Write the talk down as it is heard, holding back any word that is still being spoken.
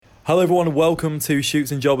Hello everyone and welcome to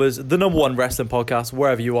Shoots and Jobbers, the number one wrestling podcast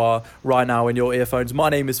wherever you are right now in your earphones. My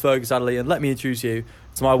name is Fergus Adderley and let me introduce you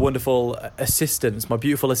to my wonderful assistants, my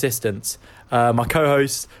beautiful assistants, my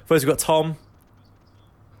co-hosts. First we've got Tom.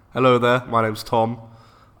 Hello there, my name's Tom.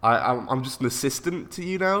 I'm just an assistant to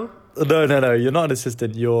you now. No, you're not an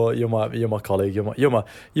assistant. You're my colleague. You're my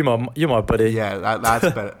buddy. Yeah,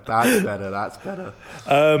 that's better. That's better.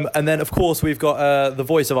 And then of course we've got the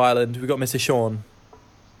voice of Ireland. We've got Mr. Sean.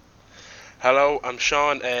 Hello, I'm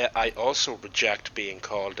Sean. I also reject being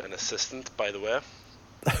called an assistant, by the way.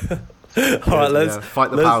 All right, let's fight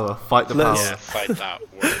the power. Yeah, fight that.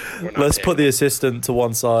 We're not let's put the assistant to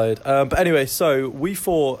one side. But anyway, so we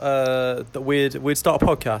thought that we'd start a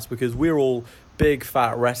podcast because we're all big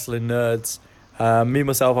fat wrestling nerds. Me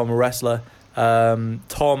myself, I'm a wrestler.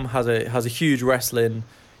 Tom has a huge wrestling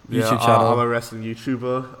YouTube channel. I'm a wrestling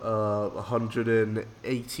YouTuber.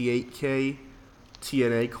 188k.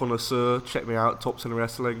 TNA connoisseur, check me out, Top 10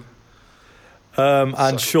 Wrestling.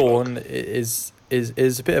 And Sean is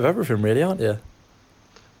a bit of everything, really, aren't you?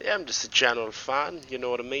 Yeah, I'm just a general fan. You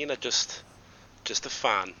know what I mean? Just a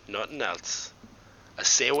fan, nothing else. I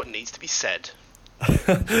say what needs to be said.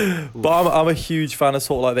 But I'm a huge fan of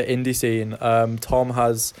sort of like the indie scene. Tom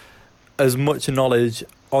has as much knowledge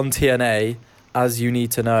on TNA as you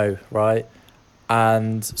need to know, right?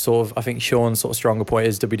 And sort of, I think Sean's sort of stronger point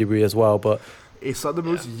is WWE as well, but it's like the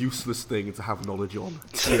most useless thing to have knowledge on.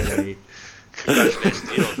 TNA.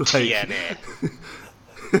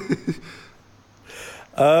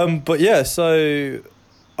 TNA. But yeah, so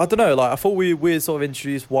I don't know. Like I thought we'd sort of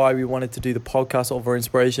introduce why we wanted to do the podcast, sort of our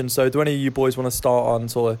inspiration. So do any of you boys want to start on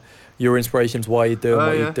sort of your inspirations, why you're doing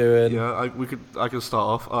what you're doing? Yeah, I can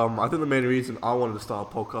start off. I think the main reason I wanted to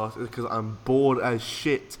start a podcast is because I'm bored as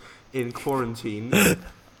shit in quarantine,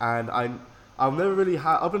 and I've never really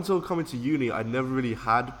had, up until coming to uni, I never really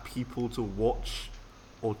had people to watch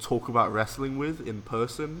or talk about wrestling with in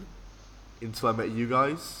person until I met you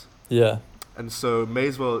guys. Yeah. And so may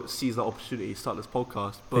as well seize that opportunity to start this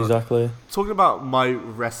podcast. But exactly. Talking about my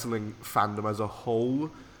wrestling fandom as a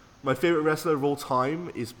whole, my favourite wrestler of all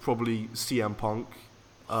time is probably CM Punk.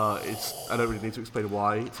 I don't really need to explain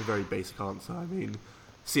why. It's a very basic answer. I mean,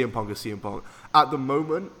 CM Punk is CM Punk. At the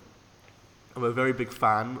moment, I'm a very big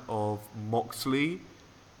fan of Moxley,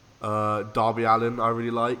 Darby Allin. I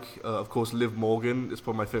really like. Of course, Liv Morgan is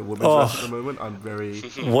probably my favorite women's wrestler at the moment. I'm very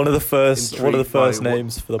one of the first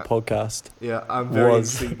names for the podcast. Yeah, I'm very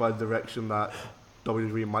intrigued by the direction that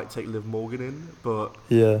WWE might take Liv Morgan in. But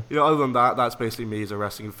yeah, other than that, that's basically me as a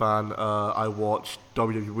wrestling fan. I watch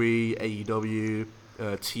WWE, AEW,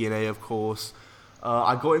 TNA, of course.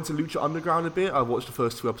 I got into Lucha Underground a bit. I watched the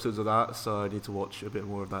first 2 episodes of that, so I need to watch a bit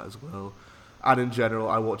more of that as well. And in general,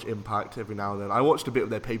 I watch Impact every now and then. I watched a bit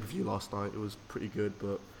of their pay-per-view last night. It was pretty good,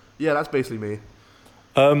 but yeah, that's basically me.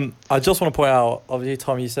 I just want to point out, obviously,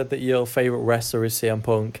 Tom, you said that your favourite wrestler is CM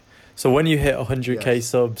Punk. So when you hit 100k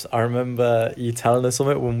subs, I remember you telling us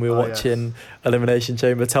something when we were watching Elimination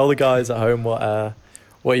Chamber. Tell the guys at home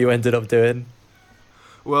what you ended up doing.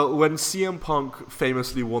 Well, when CM Punk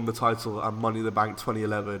famously won the title at Money in the Bank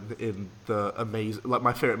 2011 in the amazing, like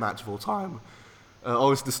my favourite match of all time,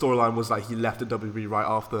 obviously the storyline was that he left the WWE right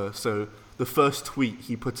after, so the first tweet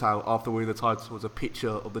he put out after winning the title was a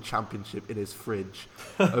picture of the championship in his fridge.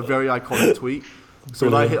 A very iconic tweet. So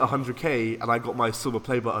when I hit 100k and I got my silver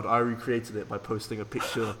play button, I recreated it by posting a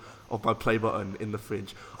picture of my play button in the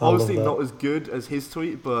fridge. Obviously not as good as his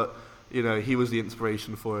tweet, but he was the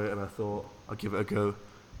inspiration for it, and I thought I'd give it a go.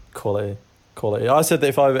 Quality. I said that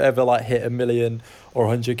if I ever hit 1 million or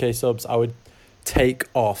 100k subs, I would take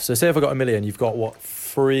off. So say if I got 1 million, you've got what,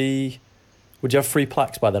 3? Would you have 3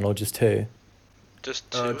 plaques by then or just 2?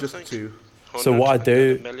 Just 2. Just 2. So what I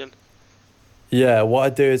do, what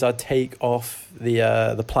I'd do is I'd take off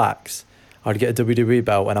the plaques. I'd get a WWE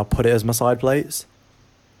belt and I'll put it as my side plates,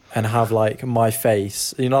 and have my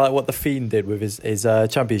face. Like what the Fiend did with his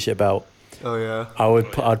championship belt. Oh yeah.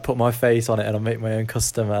 I'd put my face on it and I'd make my own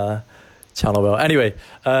custom channel belt. Anyway,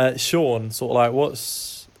 Sean, sort of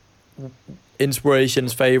what's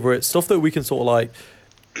inspirations, favourites, stuff that we can sort of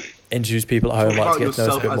introduce people at home, to get to know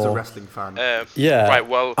us a bit more. As a wrestling fan. Yeah. Right.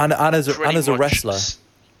 Well. And as a wrestler.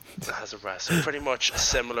 As a wrestler, pretty much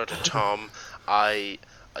similar to Tom. I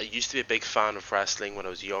used to be a big fan of wrestling when I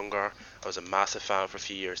was younger. I was a massive fan for a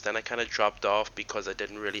few years. Then I kind of dropped off because I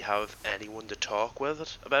didn't really have anyone to talk with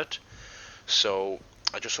it about. So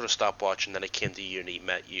I just sort of stopped watching. Then I came to uni,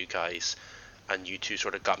 met you guys, and you two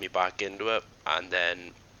sort of got me back into it. And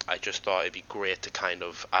then I just thought it'd be great to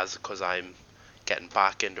because I'm getting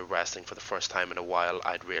back into wrestling for the first time in a while,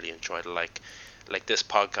 I'd really enjoy it. Like this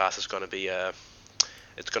podcast is going to be a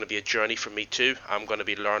It's going to be a journey for me too. I'm going to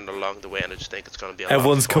be learning along the way, and I just think it's going to be a lot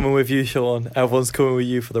Everyone's of fun. coming with you, Sean. Everyone's coming with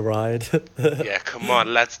you for the ride. Yeah, come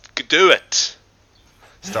on, let's do it.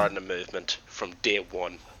 Starting the movement from day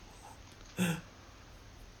one.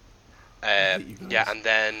 Yeah, and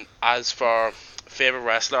then as for favorite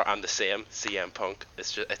wrestler, I'm the same, CM Punk.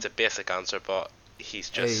 It's a basic answer, but he's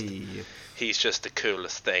just the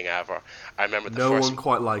coolest thing ever. I remember No one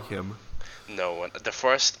quite like him. No one. The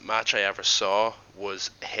first match I ever saw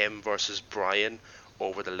was him versus Bryan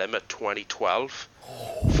over the Limit 2012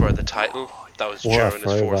 for the title. That was during his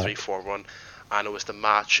 4-3-4 run, and it was the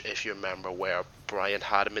match, if you remember, where Bryan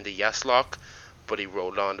had him in the yes lock, but he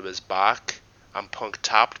rolled onto his back, and Punk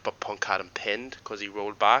tapped, but Punk had him pinned because he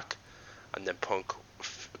rolled back, and then Punk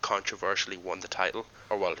controversially won the title,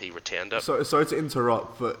 or well, he retained it. Sorry to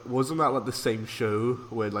interrupt, but wasn't that like the same show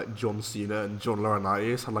where like John Cena and John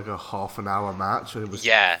Laurinaitis had like a half an hour match and it was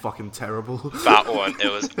fucking terrible? That one,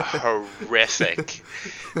 it was horrific.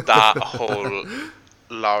 That whole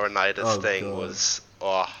Laurinaitis thing was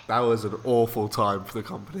that was an awful time for the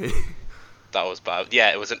company. That was bad.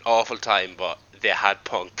 Yeah, it was an awful time, but they had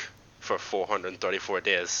Punk for 434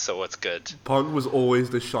 days, so it's good. Punk was always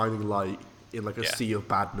the shining light in like a sea of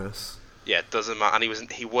badness. Yeah, it doesn't matter. And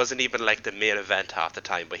he wasn't even like the main event half the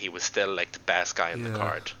time, but he was still like the best guy in the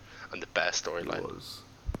card and the best storyline.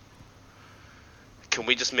 Can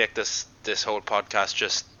we just make this whole podcast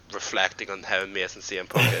just reflecting on how amazing CM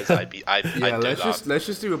Punk is? Let's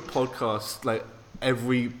just do a podcast like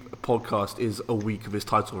every podcast is a week of his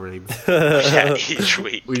title reign. Yeah, each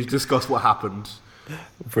week. We discuss what happened.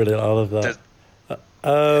 Brilliant, I love that.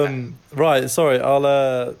 Right, sorry.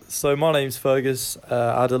 So my name's Fergus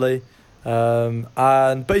Adderley,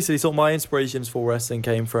 and basically, sort of my inspirations for wrestling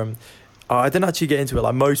came from. I didn't actually get into it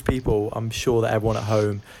like most people. I'm sure that everyone at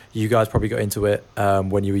home, you guys probably got into it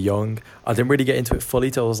when you were young. I didn't really get into it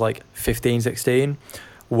fully till I was like 15, 16,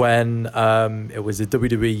 when it was a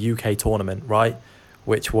WWE UK tournament, right?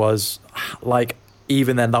 Which was like,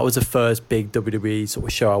 even then, that was the first big WWE sort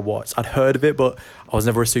of show I watched. I'd heard of it, but I was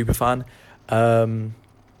never a super fan. And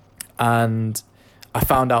I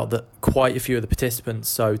found out that quite a few of the participants,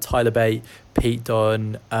 so Tyler Bate, Pete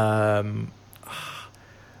Dunne, I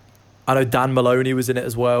know Dan Maloney was in it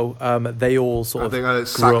as well. They all sort of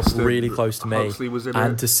grew up really close to me.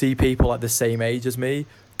 And to see people like the same age as me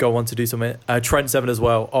go on to do something. Trent Seven as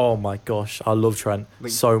well. Oh my gosh, I love Trent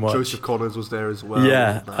so much. Joseph Connors was there as well.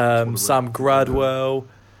 Yeah, Sam Gradwell.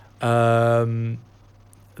 The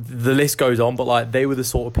list goes on, but like they were the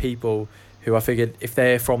sort of people who I figured if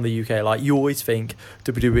they're from the UK, like you always think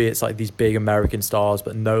WWE, it's like these big American stars,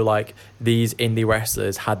 but no, like these indie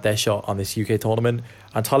wrestlers had their shot on this UK tournament.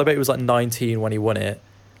 And Tyler Bate was like 19 when he won it.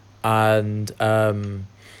 And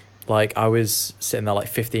like I was sitting there like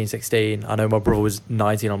 15, 16. I know my brother was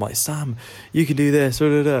 19. I'm like, Sam, you can do this.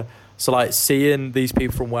 So like seeing these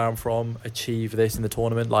people from where I'm from achieve this in the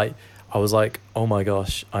tournament, like I was like, oh my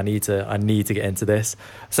gosh, I need to get into this.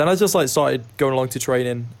 So then I just like started going along to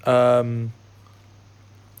training, and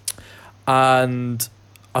I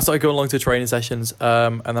started going along to training sessions,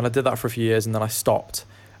 and then I did that for a few years, and then I stopped.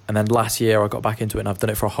 And then last year I got back into it, and I've done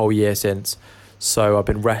it for a whole year since. So I've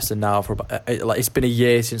been wrestling now for about, like it's been a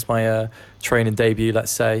year since my training debut,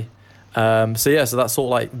 let's say. So that's sort of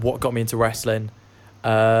like what got me into wrestling.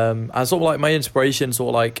 And sort of like my inspiration, sort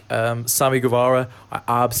of like Sammy Guevara. I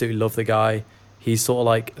absolutely love the guy. He's sort of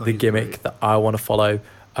like the gimmick great. That I want to follow.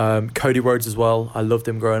 Cody Rhodes as well. I loved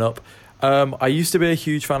him growing up. I used to be a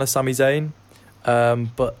huge fan of Sami Zayn,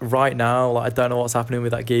 but right now like, I don't know what's happening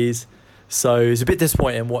with that geese. So it's a bit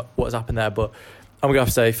disappointing what's happened there. But I'm gonna have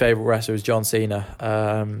to say favourite wrestler is John Cena.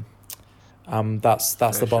 That's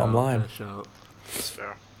the bottom line. That's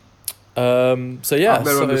fair. So yeah, I've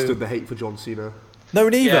never understood the hate for John Cena. No,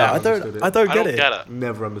 neither. Yeah, I don't get it.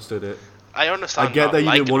 Never understood it. I understand. I get that you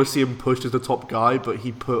didn't want to see him pushed as the top guy, but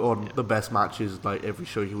he put on the best matches like every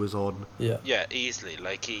show he was on. Yeah. Yeah, easily.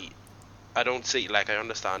 Like I don't see. Like I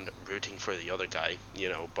understand rooting for the other guy,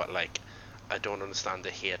 but like I don't understand the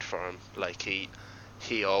hate for him. Like he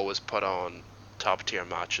always put on top tier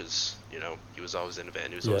matches. He was always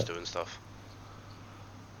innovating. He was always doing stuff.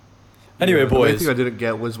 Anyway, boys. The only thing I didn't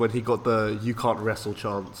get was when he got the "you can't wrestle"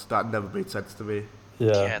 chance. That never made sense to me.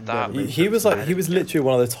 Yeah, he was literally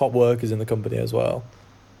one of the top workers in the company as well.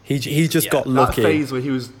 He just got lucky.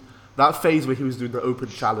 That phase where he was doing the open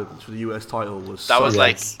challenge for the US title was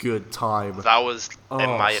good time. That was, in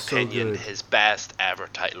my opinion, his best ever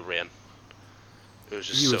title reign. It was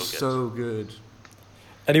just so good.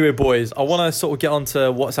 Anyway, boys, I want to sort of get on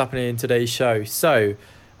to what's happening in today's show. So,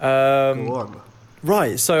 go on.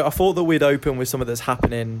 Right, so I thought that we'd open with something that's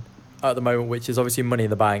happening at the moment, which is obviously Money in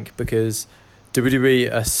the Bank, because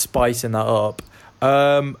WWE are spicing that up.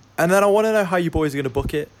 And then I want to know how you boys are going to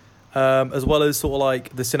book it, as well as sort of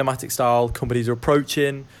like the cinematic style companies are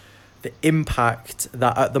approaching, the impact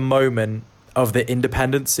that at the moment of the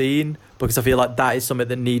independent scene, because I feel like that is something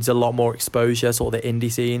that needs a lot more exposure, sort of the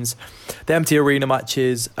indie scenes, the empty arena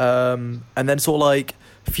matches, and then sort of like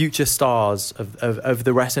future stars of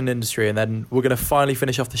the wrestling industry. And then we're going to finally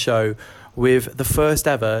finish off the show with the first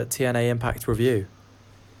ever TNA Impact review.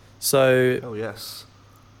 So, Oh yes.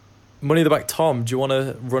 Money in the Bank, Tom, do you want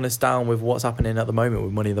to run us down with what's happening at the moment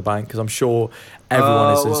with Money in the Bank? Because I'm sure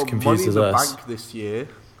everyone is as confused as us.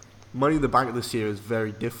 Money in the Bank this year is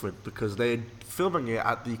very different because they're filming it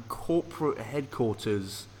at the corporate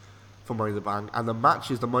headquarters for Money in the Bank, and the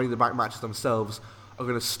Money in the Bank matches themselves are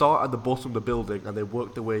going to start at the bottom of the building and they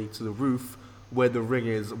work their way to the roof where the ring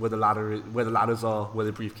is, where the ladders are, where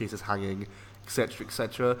the briefcase is hanging, etc.,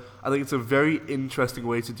 etc. I think it's a very interesting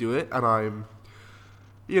way to do it, and I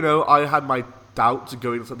had my doubts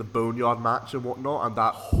going into the Boneyard match and whatnot, and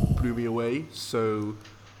that blew me away. So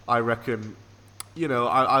I reckon,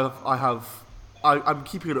 I'm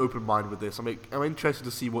keeping an open mind with this. I'm interested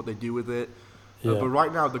to see what they do with it. Yeah. But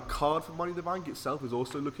right now, the card for Money in the Bank itself is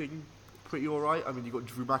also looking pretty alright. I mean, you've got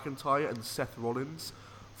Drew McIntyre and Seth Rollins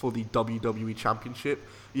for the WWE Championship.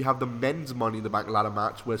 You have the men's Money in the Bank ladder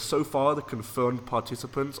match, where so far the confirmed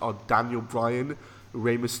participants are Daniel Bryan,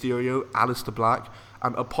 Rey Mysterio, Aleister Black,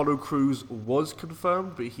 and Apollo Crews was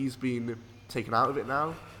confirmed, but he's been taken out of it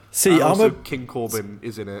now. See, King Corbin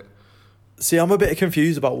is in it. See, I'm a bit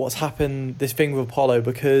confused about what's happened, this thing with Apollo,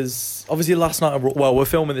 because obviously last night, we're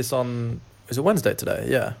filming this on, is it Wednesday today?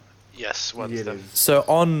 Yeah. Yes, Wednesday. So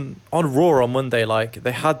on Raw on Monday, like,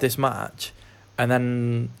 they had this match, and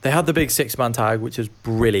then they had the big 6-man tag, which is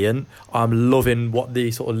brilliant. I'm loving what the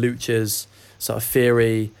sort of luchas, sort of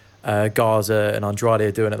Theory, Garza and Andrade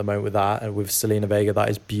are doing at the moment with that, and with Selena Vega. That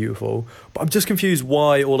is beautiful. But I'm just confused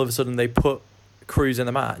why all of a sudden they put Cruz in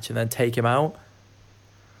the match and then take him out.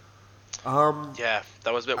 Yeah,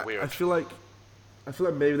 that was a bit weird. I feel like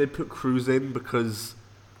maybe they put Cruz in because,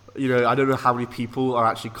 I don't know how many people are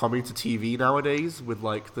actually coming to TV nowadays with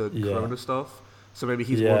like the Corona stuff. So maybe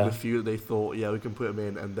he's one of the few that they thought, we can put him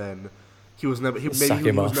in, and then he was never planned to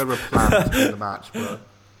be in the match, but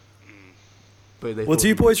they thought do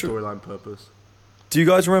you boys storyline purpose. Do you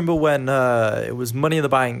guys remember when it was Money in the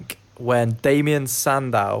Bank when Damien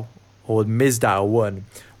Sandow or Mizdow won,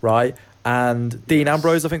 right? And Dean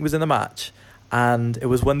Ambrose, I think, was in the match, and it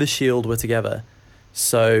was when the Shield were together.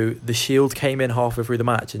 So the Shield came in halfway through the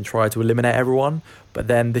match and tried to eliminate everyone, but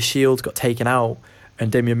then the Shield got taken out,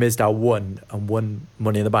 and Damien Mizdow won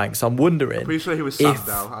Money in the Bank. So I'm wondering. I'm pretty sure he was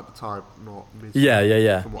Sandow at the time, not Mizdow. Yeah.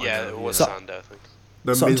 Yeah, it was Sandow, I think.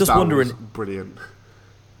 So I'm just wondering. Brilliant.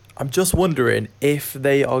 I'm just wondering if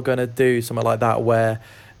they are going to do something like that where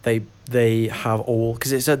they have all,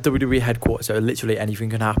 because it's at WWE headquarters, so literally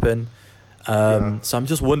anything can happen. So I'm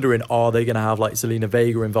just wondering, are they going to have like Selena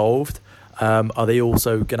Vega involved? Are they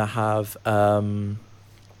also going to have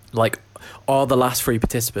are the last 3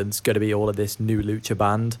 participants going to be all of this new lucha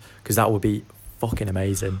band? Because that would be fucking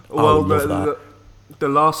amazing. I would love that. The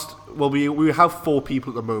last, we have 4 people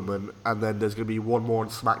at the moment, and then there's going to be one more on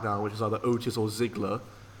SmackDown, which is either Otis or Ziggler,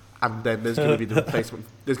 and then there's going to be the replacement.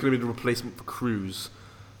 There's going to be the replacement for Cruz.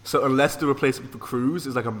 So unless the replacement for Cruz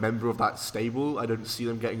is like a member of that stable, I don't see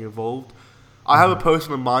them getting involved. I have a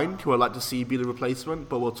person in mind who I'd like to see be the replacement,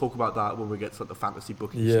 but we'll talk about that when we get to the fantasy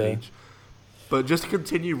booking stage. But just to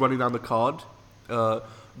continue running down the card,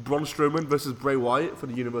 Braun Strowman versus Bray Wyatt for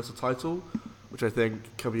the Universal title, which I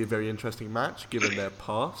think can be a very interesting match given their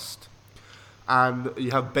past. And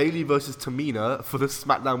you have Bayley versus Tamina for the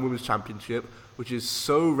SmackDown Women's Championship, which is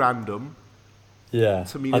so random. Yeah,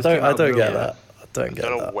 Tamina's I don't get that. I don't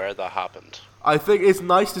know where that happened. I think it's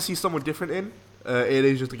nice to see someone different in. It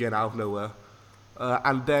is just, again, out of nowhere.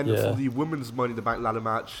 And then for the women's Money in the Bank ladder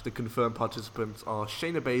match, the confirmed participants are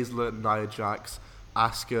Shayna Baszler, Nia Jax,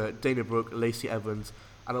 Asuka, Dana Brooke, Lacey Evans,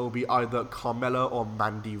 and it will be either Carmella or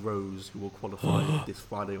Mandy Rose who will qualify this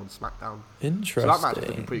Friday on SmackDown. Interesting. So that match is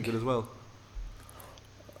looking pretty good as well.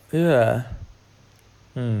 Yeah.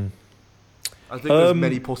 I think there's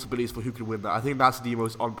many possibilities for who could win that. I think that's the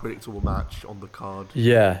most unpredictable match on the card.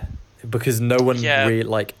 Yeah. Because no one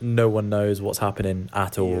no one knows what's happening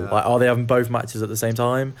at all. Yeah. Like, are they having both matches at the same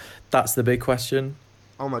time? That's the big question.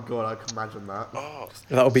 Oh my god, I can imagine that. Oh,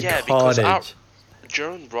 that would be carnage.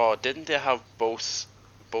 During Raw, didn't they have both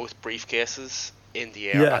briefcases in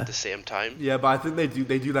the air at the same time? Yeah, but I think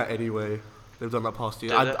they do that anyway. They've done that past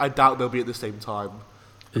year. I doubt they'll be at the same time.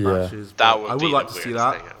 Yeah, matches, that would I would be like the to see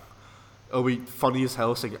weirdest that. Are we funny as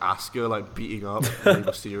hell seeing Asuka like beating up Rey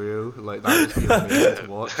Mysterio? Like that would be amazing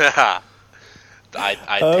to watch. I'd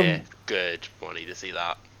pay good money to see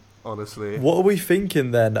that. Honestly, What are we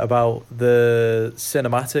thinking then about the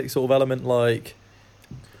cinematic sort of element? Like,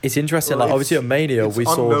 it's interesting. Well, like, obviously at Mania, it's we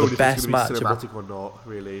saw unknown the if best it's gonna match. be Of, cinematic or not,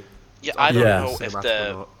 really. Yeah, I don't Yeah. know if Cinematic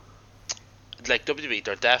or not. like WWE,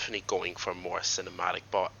 they're definitely going for more cinematic.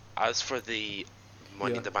 But as for the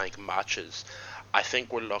Money in the Bank matches, I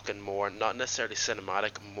think we're looking more, not necessarily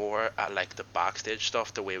cinematic, more at like the backstage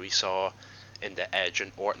stuff, the way we saw in the Edge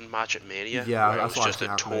and Orton match at Mania, Yeah, where it that's was what I just a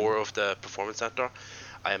think tour happening. of the Performance Center.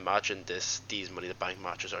 I imagine these Money in the Bank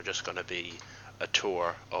matches are just going to be a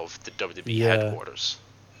tour of the WWE Yeah. headquarters,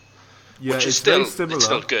 Yeah, which is it's still very similar. it's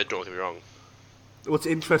still good. Don't get me wrong. What's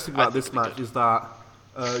interesting I about think this it'll be match good. is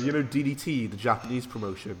that you know DDT, the Japanese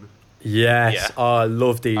promotion. yes, Yeah. oh, I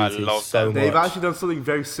love DDT I love so them. much. They've actually done something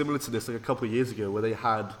very similar to this like a couple of years ago, where they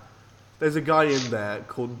had. There's a guy in there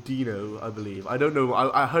called Dino, I believe. I don't know.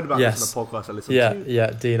 I heard about Yes. this on a podcast I listened yeah, to.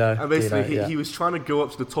 yeah, Dino. And basically, Dino, yeah. he was trying to go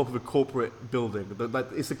up to the top of a corporate building.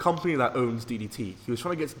 It's a company that owns DDT. He was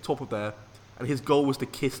trying to get to the top of there, and his goal was to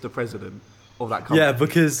kiss the president of that company. Yeah,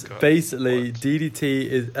 because God, basically what? DDT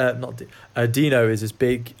is not Dino is this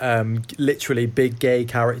big, literally big gay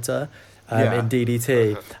character Yeah. in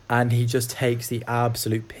DDT, and he just takes the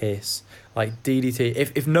absolute piss. Like DDT,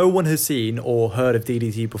 if no one has seen or heard of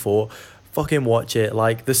DDT before, fucking watch it.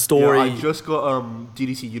 Like the story. Yeah, I just got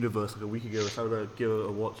DDT Universe like a week ago, so I'm gonna give it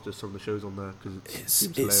a watch to some of the shows on there because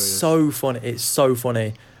it's hilarious. so funny. It's so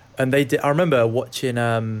funny. And they did. I remember watching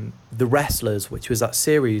The Wrestlers, which was that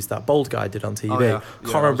series that bald guy did on TV. Oh, yeah. Can't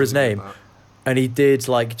Yeah, I remember was his looking at name. that. And he did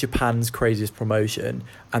like Japan's craziest promotion,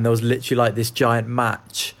 and there was literally like this giant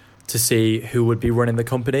match to see who would be running the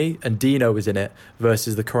company, and Dino was in it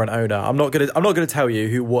versus the current owner. I'm not gonna tell you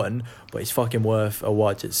who won, but it's fucking worth a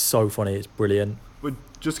watch. It's so funny. It's brilliant. But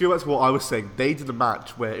just to go back to what I was saying, they did a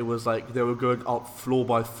match where it was like they were going up floor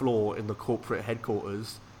by floor in the corporate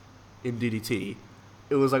headquarters in DDT.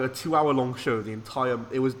 It was like a 2-hour long show.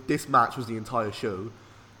 This match was the entire show,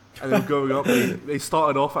 and they were going up. They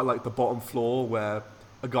started off at like the bottom floor where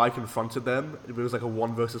a guy confronted them. It was like a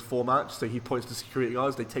 1 versus 4 match. So he points to security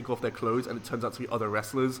guards. They take off their clothes, and it turns out to be other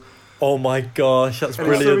wrestlers. Oh my gosh, that's And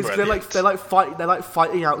it's so brilliant. they're like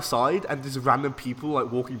fighting outside, and there's random people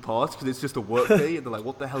like walking past because it's just a work day, and they're like,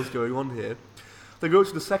 "What the hell's going on here?" They go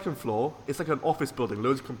to the second floor. It's like an office building,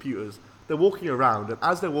 loads of computers. They're walking around, and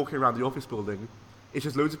as they're walking around the office building, it's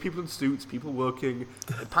just loads of people in suits, people working.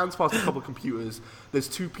 It pans past a couple of computers. There's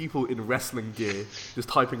 2 people in wrestling gear just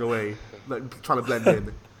typing away, like trying to blend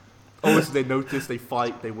in. Obviously, they notice, they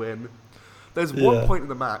fight, they win. There's one Yeah. point in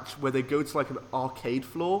the match where they go to like an arcade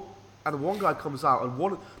floor, and one guy comes out,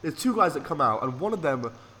 and there's 2 guys that come out, and one of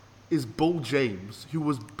them is Bull James, who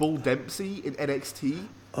was Bull Dempsey in NXT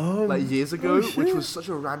like years ago, which shit. was such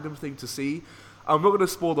a random thing to see. I'm not going to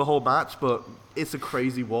spoil the whole match, but it's a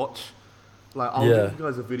crazy watch. Like I'll Yeah. give you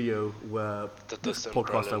guys a video where That this does sound podcast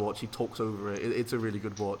I brilliant. watch, he talks over it. It's a really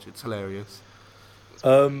good watch. It's hilarious. I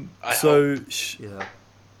Yeah.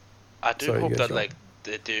 I do Sorry, hope go, that Sean. like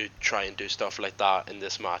they do try and do stuff like that in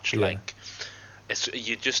this match. Yeah. Like, it's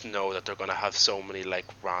you just know that they're gonna have so many like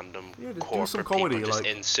random Yeah, just do corporate some comedy, people just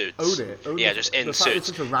like, in suits. Own it. Own Yeah, the- just the in fact that it's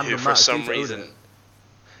suits. such a random Who for match, some please own reason,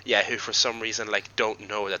 it. who for some reason like don't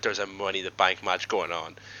know that there's a Money in the Bank match going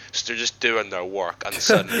on. So they're just doing their work, and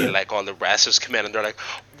suddenly like all the wrestlers come in and they're like,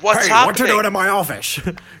 "What's happening?" in my office?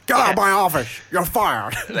 Get out of my office. You're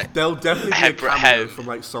fired. There'll definitely be a How- cameo how- from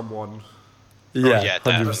like someone. Yeah, yeah,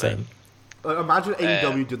 100%. Imagine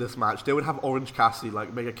AEW did this match. They would have Orange Cassidy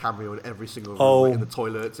like make a cameo in every single room, Oh. like, in the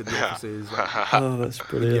toilets, in the offices, like, Oh, that's the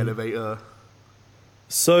brilliant. elevator.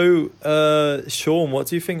 So, Sean, what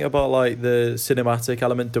do you think about like the cinematic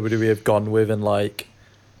element WWE have gone with, and like,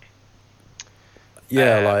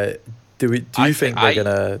 like, do you I think think they're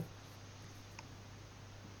gonna?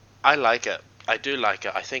 I like it. I do like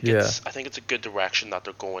it. I think Yeah. it's a good direction that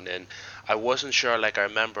they're going in. I wasn't sure. Like I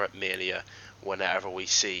remember at Mania, whenever we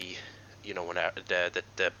see, whenever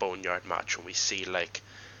the Boneyard match, when we see like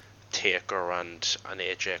Taker and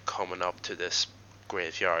AJ coming up to this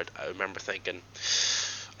graveyard, I remember thinking,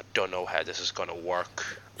 I don't know how this is gonna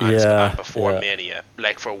work. And before Mania,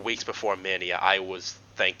 like for weeks before Mania, I was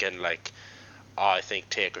thinking like, oh, I think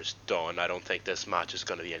Taker's done. I don't think this match is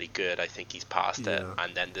going to be any good. I think he's past it. Yeah.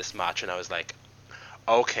 And then this match, and I was like,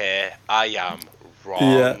 okay, I am wrong.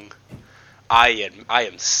 Yeah. I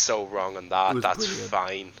am so wrong on It that. was That's brilliant.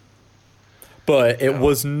 fine. But it Yeah.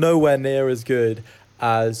 was nowhere near as good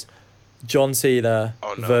as John Cena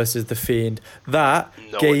Oh, no. versus The Fiend. That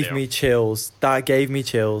Nowhere gave near. me chills. That gave me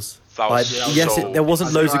chills. That Like, was yes, so. there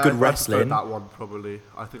wasn't loads of good I wrestling. preferred that one probably.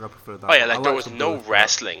 I think I preferred that. Oh yeah, one. like I there liked was them no both, but-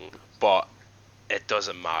 wrestling, but it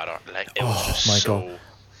doesn't matter. Like it was just my so. God.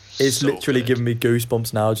 It's so literally good. giving me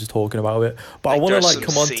goosebumps now just talking about it. But I Like, want to there's like some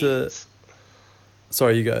come on to. scenes-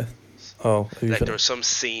 Sorry, you go. Oh, who you Like there fin- were some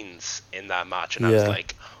scenes in that match, and I was Yeah.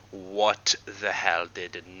 like, "What the hell? They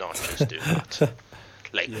did not just do that."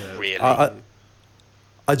 Like Yeah. really.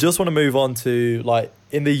 I just want to move on to like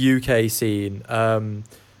in the UK scene.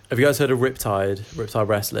 Have you guys heard of Riptide? Riptide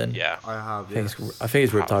Wrestling. Yeah. I have. I think Yes.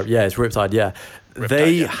 it's Riptide. Yeah, it's Riptide. Yeah, Riptide,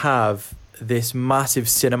 they yeah. have this massive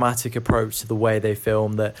cinematic approach to the way they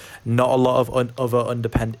film that not a lot of other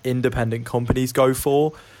independent companies go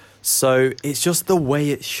for. So it's just the way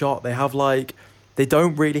it's shot. They have like, they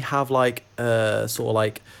don't really have like sort of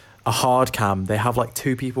like a hard cam. They have like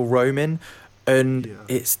two people roaming, and Yeah.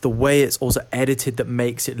 it's the way it's also edited that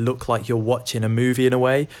makes it look like you're watching a movie in a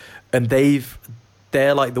way. And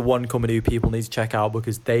they're like the one company who people need to check out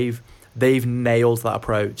because they've nailed that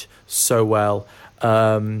approach so well.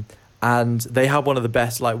 And they had one of the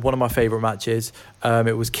best, like one of my favorite matches.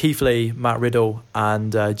 It was Keith Lee, Matt Riddle,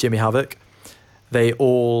 and Jimmy Havoc. They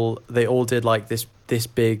all did like this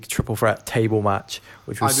big triple threat table match,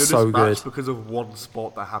 which I was know this so match good. because of one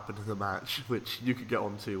spot that happened in the match, which you could get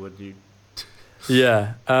onto when you.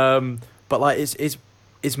 Yeah, but like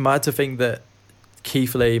it's mad to think that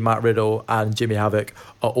Keith Lee, Matt Riddle, and Jimmy Havoc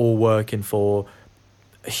are all working for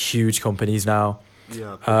huge companies now.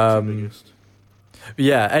 Yeah. Probably the biggest.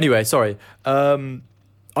 Yeah. Anyway, sorry.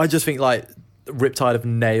 I just think like Riptide have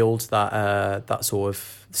nailed that sort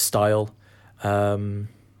of style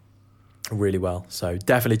really well. So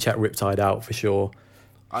definitely check Riptide out for sure.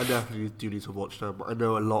 I definitely do need to watch them. I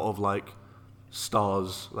know a lot of like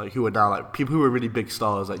stars, like who are now like people who are really big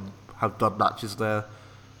stars, like have done matches there.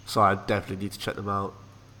 So I definitely need to check them out.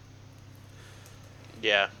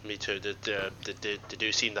 Yeah, me too. They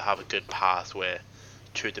do seem to have a good pathway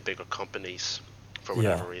to the bigger companies for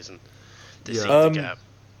whatever reason. They Yeah. seem to get.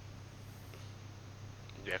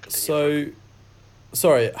 Yeah, continue. So,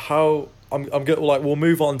 sorry, how I'm good. Like, we'll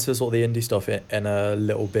move on to sort of the indie stuff in a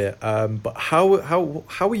little bit. But how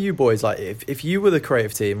are you boys? Like, if you were the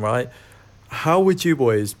creative team, right? How would you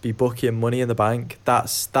boys be booking Money in the Bank?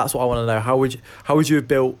 That's what I want to know. How would you have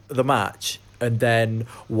built the match, and then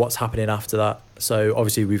what's happening after that? So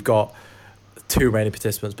obviously we've got two remaining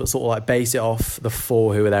participants, but sort of like base it off the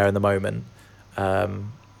four who are there in the moment.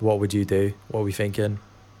 What would you do? What are we thinking?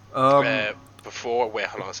 Hold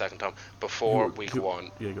on a second, Tom. Before we go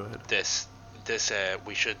on, Yeah, go ahead.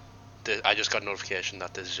 we should. I just got a notification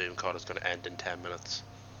that this Zoom call is going to end in 10 minutes.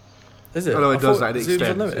 Is it? Oh, no, I it does thought that. It Zoom's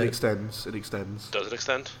extends. unlimited. It extends. Does it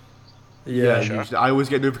extend? Yeah, sure. Usually. I always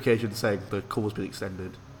get notifications saying the call's been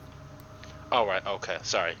extended. Oh, right, okay.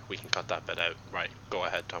 Sorry, we can cut that bit out. Right, go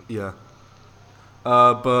ahead, Tom. Yeah.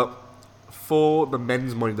 But for the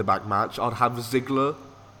men's Money in the Bank match, I'd have Ziggler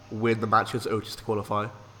win the match against Otis to qualify.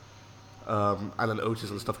 And then Otis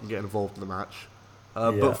and stuff can get involved in the match.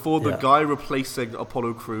 But for the guy replacing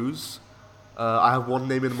Apollo Crews, I have one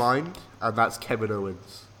name in mind, and that's Kevin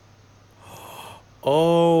Owens.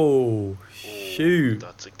 Oh, shoot.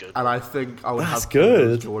 That's a good And one. I think I would That's have Kevin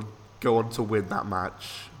Owens good. go on to win that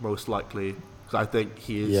match, most likely. Because I think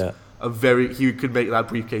he is Yeah. he could make that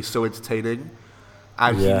briefcase so entertaining.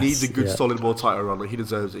 And Yes, he needs a good yeah. solid world title run. Like, he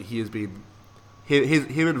deserves it. He has been...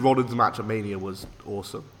 Him and Rollins' match at Mania was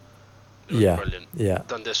awesome. It was Yeah, brilliant. yeah.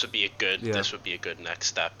 Then this would be a good. Yeah. This would be a good next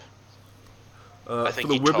step. For think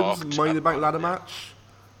the he women's talked Money in the Bank about- ladder match,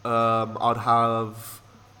 I'd have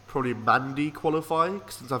probably Mandy qualify.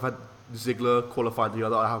 Since I've had Ziggler qualify the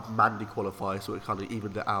other, I have Mandy qualify, so it kind of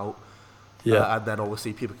evened it out. Yeah. And then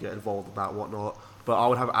obviously people get involved in that and whatnot. But I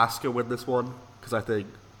would have Asuka win this one, because I think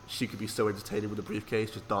she could be so entertaining with the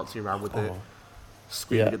briefcase, just dancing around with it,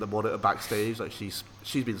 screaming Yeah. at the monitor backstage. Like she's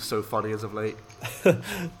been so funny as of late.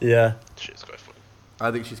 Yeah. She's quite funny.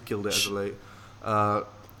 I think she's killed it as of late.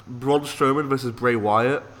 Braun Strowman versus Bray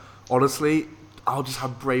Wyatt. Honestly, I'll just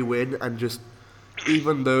have Bray win, and just,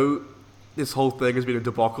 even though this whole thing has been a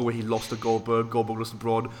debacle where he lost to Goldberg lost to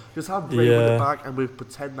Braun, just have Bray win Yeah. the back and we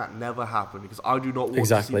pretend that never happened, because I do not want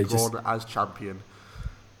Exactly, to see Braun as champion.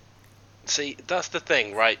 See, that's the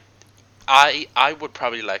thing, right? I would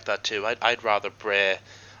probably like that too. I'd rather Bray.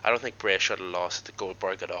 I don't think Bray should have lost to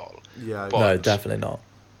Goldberg at all. Yeah, But- No, definitely not.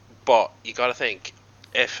 But you got to think,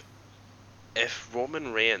 if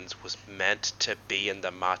Roman Reigns was meant to be in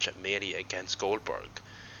the match at Mania against Goldberg,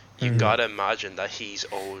 you got to imagine that he's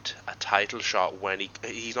owed a title shot when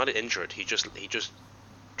he's not injured. He just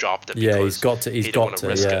dropped it. Yeah, because he's got to. he He's didn't got wanna to.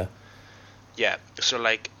 risk Yeah. it. Yeah, so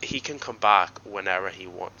like he can come back whenever he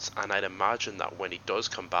wants, and I'd imagine that when he does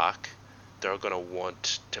come back, they're gonna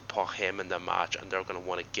want to put him in the match, and they're gonna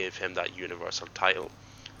want to give him that Universal title.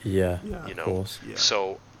 Yeah, Yeah. You of know, course. Yeah.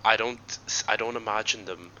 so I don't imagine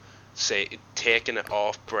them say taking it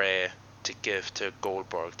off Bray to give to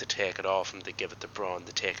Goldberg, to take it off him to give it to Braun,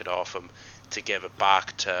 to take it off him to give it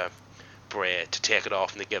back to Bray, to take it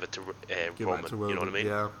off him to give it to Give Roman. back to You know what I mean?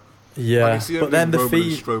 Yeah. I Yeah, can see but then the Roman and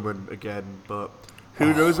feed. Strowman again, but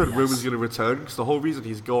who knows when yes. Roman's going to return? Because the whole reason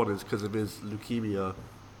he's gone is because of his leukemia.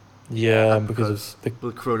 Yeah, and because of the,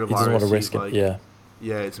 the coronavirus. he doesn't want to he's risk it. like, Yeah,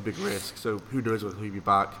 yeah, it's a big risk. So who knows when he'll be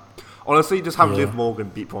back? Honestly, just have Yeah. Liv Morgan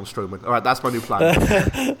beat Braun Strowman. All right, that's my new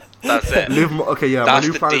plan. That's it. Okay, yeah, That's my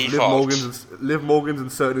new the plan is default. Liv Morgan's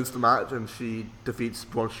inserted into the match, and she defeats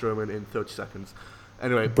Braun Strowman in 30 seconds.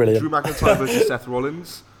 Anyway, Brilliant. Drew McIntyre versus Seth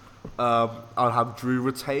Rollins. I'll have Drew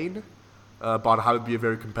retain, but I'll have it be a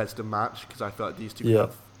very competitive match because I feel like these two Yeah.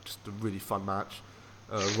 have just a really fun match.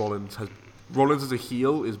 Rollins as a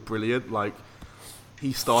heel is brilliant. Like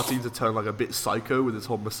he's starting to turn like a bit psycho with his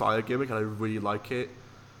whole Messiah gimmick, and I really like it.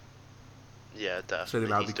 Yeah, So definitely.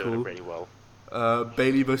 that'd He's be doing cool. it really well.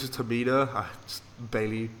 Bailey versus Tamina.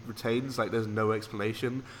 Bailey retains. Like there's no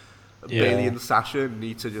explanation. Yeah. Bailey and Sasha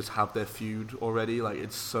need to just have their feud already. Like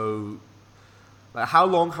it's so. Like how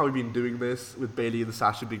long have we been doing this with Bailey and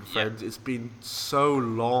Sasha being Yeah. friends? It's been so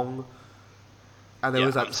long. And there Yeah,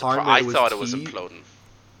 was that I'm time surpri- when I it was thought it was teased. imploding.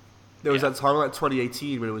 There was Yeah. that time like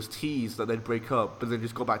 2018 when it was teased that they'd break up, but then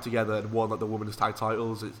just got back together and won like the women's tag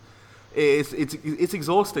titles. It's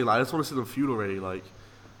exhausting. Like I just want to see them feud already. Like,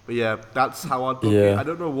 but yeah, that's how I'd book it. Yeah. I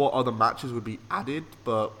don't know what other matches would be added,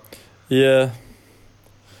 but yeah.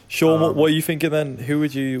 Sean, what are you thinking then? Who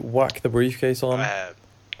would you whack the briefcase on?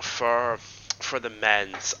 For the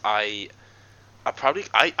men's, I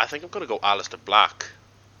think I'm gonna go Aleister Black.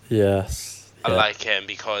 Yes. I Yeah. like him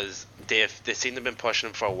because they seem to have been pushing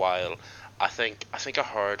him for a while. I think I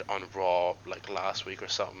heard on Raw like last week or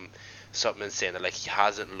something saying that like he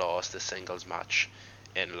hasn't lost a singles match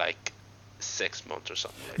in like 6 months or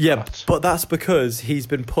something like Yeah, that. but that's because he's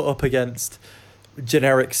been put up against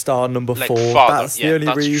generic star number Like 4. Father, That's the yeah, only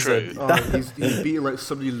that's reason. true. he's beating like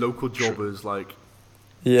so many local jobbers. Like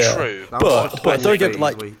Yeah. True. that was But don't get phase,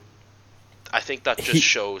 like I think that just He-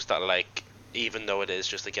 shows that like even though it is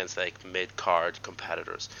just against like mid card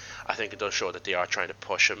competitors, I think it does show that they are trying to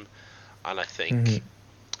push him, and I think this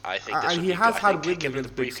and would he be has good. I had think wins giving him against the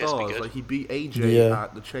big briefcase would be stars. good. Like he beat AJ Yeah.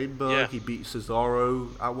 at the Chamber. Yeah. He beat Cesaro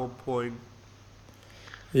at one point.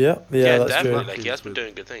 Yeah, Yeah, that's definitely. true. Like he has been With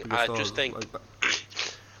doing good things. big I stars just think like that.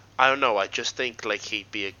 I don't know. I just think like he'd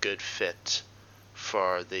be a good fit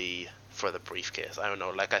for the briefcase. I don't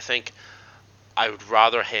know. Like I think I would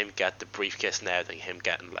rather him get the briefcase now than him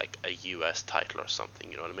getting like a US title or something.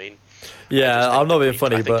 You know what I mean? I Yeah, just think I'm not the being brief-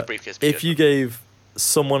 funny, I think the but briefcase would be if good. you gave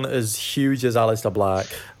someone as huge as Aleister Black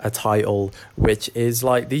a title, which is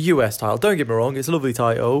like the US title, don't get me wrong, it's a lovely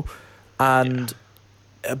title, and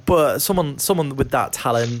but someone with that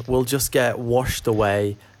talent will just get washed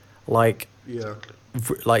away, like Yeah.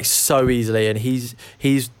 like so easily, and he's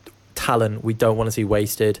talent we don't want to see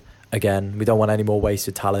wasted again. We don't want any more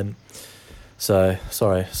wasted talent. So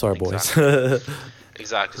sorry boys.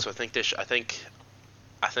 Exactly. So I think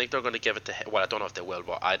I think they're going to give it to him. Well, I don't know if they will,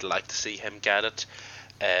 but I'd like to see him get it.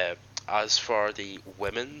 As for the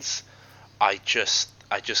women's, I just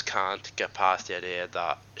can't get past the idea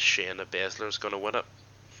that Shayna Baszler is going to win it.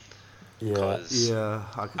 Yeah. Because Yeah,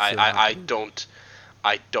 I can see I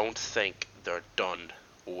that. don't think they're done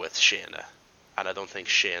with Shayna, and I don't think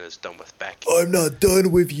Shayna's done with Becky. I'm not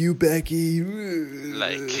done with you, Becky.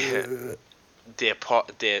 Like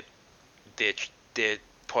they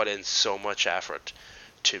put in so much effort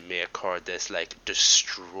to make her this like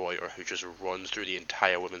destroyer who just runs through the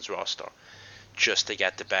entire women's roster just to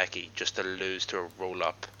get to Becky, just to lose to a roll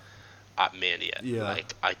up at Mania. Yeah.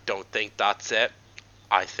 Like I don't think that's it.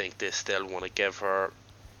 I think they still want to give her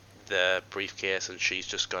the briefcase, and she's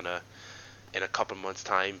just gonna, in a couple of months'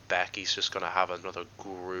 time, Becky's just gonna have another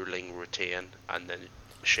grueling routine, and then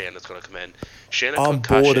Shayna's gonna come in. Shayna I'm could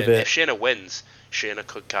cash bored in. of it. If Shayna wins, Shayna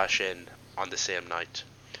could cash in on the same night.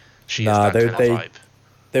 She Nah, is that kind they- of vibe.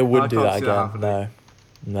 They wouldn't I do can't that see that again. happening.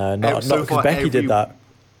 No, not So because far, Becky did that.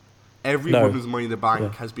 Every No. women's Money in the Bank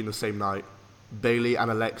Yeah. has been the same night. Bailey and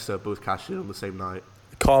Alexa both cashed in on the same night.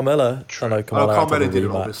 Carmella. True. I know Carmella. had to Carmella have a did it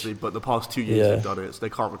rematch. obviously, but the past 2 years Yeah. they've done it, so they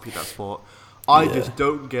can't repeat that spot. I Yeah. just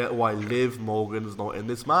don't get why Liv Morgan's not in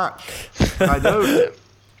this match. I don't.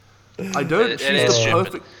 I don't. It She's is the stupid.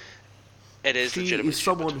 perfect. It is She legitimately is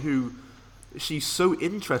someone who, she's so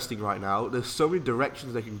interesting right now. There's so many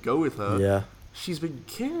directions they can go with her. Yeah. she's been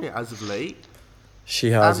killing it as of late.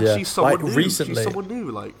 She has, And yeah. she's someone Like new. recently, She's someone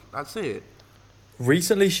new. Like, that's it.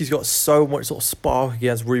 recently she's got so much sort of spark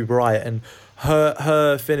against Ruby Riott, and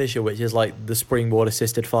her finisher, which is like the springboard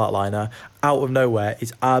assisted flatliner, out of nowhere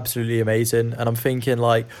is absolutely amazing. And I'm thinking,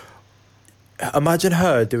 like, imagine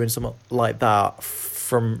her doing something like that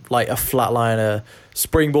from like a flatliner,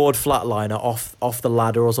 springboard flatliner off the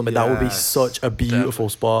ladder or something. That would be Yes, such a beautiful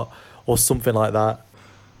spot, or something like that.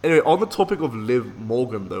 Anyway, on the topic of Liv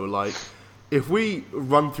Morgan, though, like, if we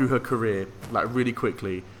run through her career, like, really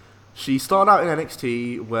quickly, she started out in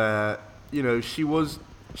NXT where, you know, she was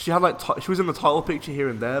in the title picture here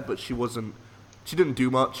and there, but she didn't do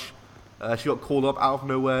much. She got called up out of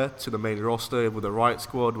nowhere to the main roster with the Riot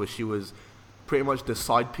Squad, where she was pretty much the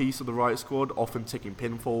side piece of the Riot Squad, often taking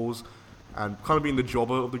pinfalls and kind of being the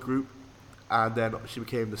jobber of the group. And then she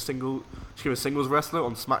became a singles wrestler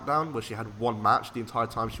on SmackDown, where she had one match the entire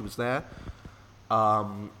time she was there.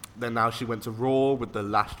 Then now she went to Raw with the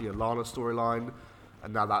Lashley and Lana storyline,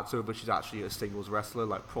 and now that's over. She's actually a singles wrestler,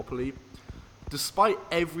 like, properly. Despite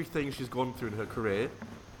everything she's gone through in her career,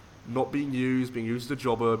 not being used as a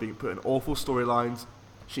jobber, being put in awful storylines,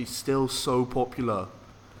 she's still so popular.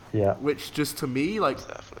 Yeah. Which just, to me, like,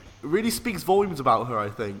 Definitely. really speaks volumes about her, I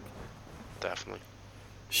think. Definitely.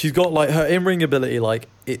 She's got, like, her in-ring ability, like,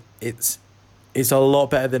 it's a lot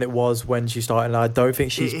better than it was when she started, and I don't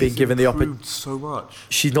think she's been given the opportunity. So much.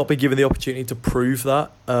 She's not been given the opportunity to prove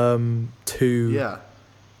that to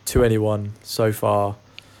anyone so far.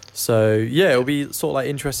 So yeah, it'll be sort of like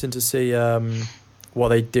interesting to see what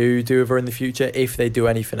they do with her in the future, if they do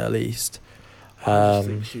anything at least. I just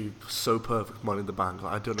think she's so perfect, Money in the Bank.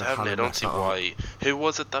 Like, I don't know how Definitely, I they don't messed see that up. why. Who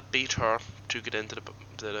was it that beat her to get into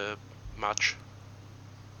the match?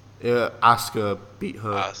 Yeah, Asuka beat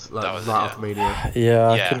her that was it, right after Mania.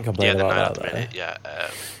 Yeah, I couldn't complain the night about after that. Minute, yeah.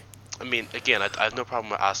 I mean, again, I have no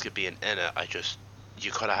problem with Asuka being in it.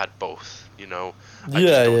 You could have had both, you know. I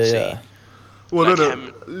just don't see. Well, Like no.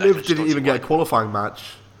 him, I Liv just didn't don't even see get a why. qualifying match.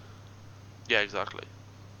 Yeah, exactly.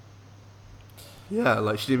 Yeah,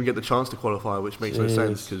 like, she didn't even get the chance to qualify, which makes no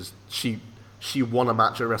sense, because she won a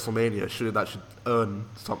match at WrestleMania. Surely that should earn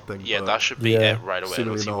something. Yeah, but that should be Yeah. it right away. I don't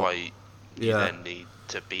Seemingly see not. why you Yeah. then need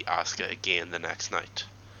to beat Asuka again the next night.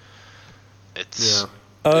 It's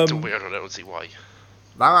Yeah. it's a weird one. I don't see why.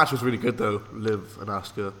 That match was really good, though, Liv and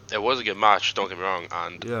Asuka. It was a good match, don't get me wrong,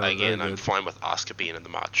 and Yeah, again, very I'm good. fine with Asuka being in the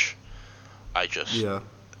match. I just, Yeah.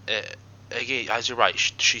 again, as you're right,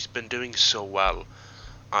 she's been doing so well,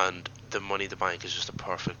 and the Money in the Bank is just a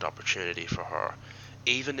perfect opportunity for her.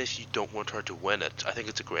 Even if you don't want her to win it, I think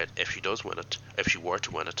it's a great if she does win it, if she were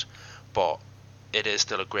to win it, but it is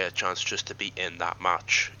still a great chance just to be in that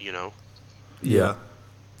match, you know? Yeah.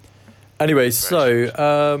 Anyway, so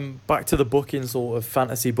back to the booking, sort of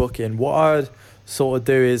fantasy booking. What I'd sort of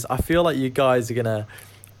do is, I feel like you guys aren't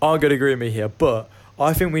gonna agree with me here, but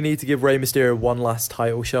I think we need to give Rey Mysterio one last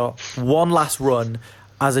title shot, one last run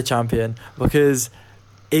as a champion, because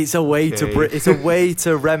it's a way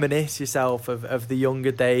to reminisce yourself of the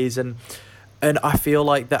younger days, and I feel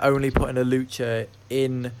like they're only putting a lucha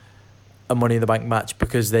in a Money in the Bank match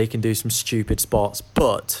because they can do some stupid spots.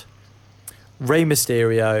 But Rey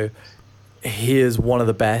Mysterio, he is one of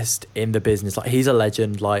the best in the business. Like, he's a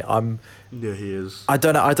legend. Like, Yeah, he is. I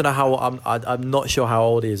don't know how I'm not sure how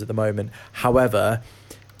old he is at the moment. However,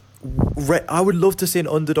 I would love to see an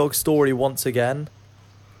underdog story once again.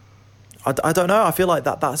 I don't know. I feel like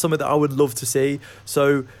that's something that I would love to see.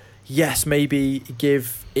 So yes, maybe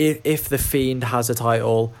give, if the Fiend has a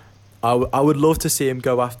title, I would love to see him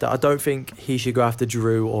go after. I don't think he should go after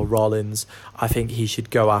Drew or Rollins. I think he should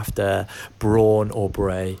go after Braun or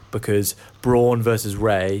Bray, because Braun versus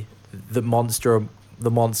Ray, the monster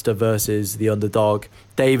versus the underdog,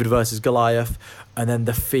 David versus Goliath, and then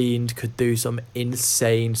the Fiend could do some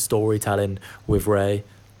insane storytelling with Ray.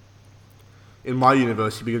 In my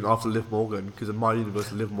universe, he'd be going after Liv Morgan, because in my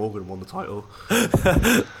universe, Liv Morgan won the title.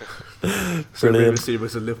 So Rey Brilliant. Mysterio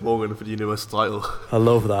versus Liv Morgan for the Universal title. I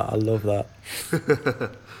love that.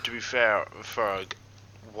 To be fair, Ferg,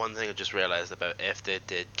 one thing I just realised about if they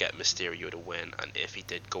did get Mysterio to win, and if he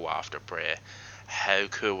did go after Bray, how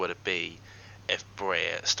cool would it be if Bray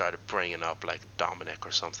started bringing up, like, Dominic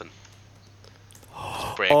or something?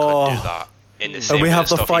 'Cause Bray could do that. In the same And we way have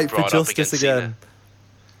the stuff he fight for brought up justice against Cena. again.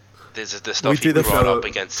 This is the stuff do he the brought So, up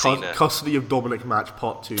against Cena. Custody of Dominic match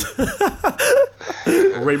part 2.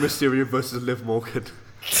 Rey Mysterio versus Liv Morgan.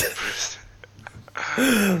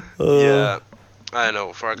 Yeah, I know.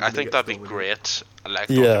 Ferg, I Really think gets that'd be Dominic. great. Like,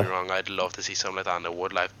 don't Yeah. get me wrong, I'd love to see something like that, and I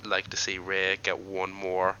would like to see Ray get one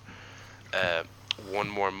more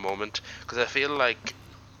moment, because I feel like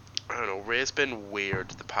I don't know, Ray's been weird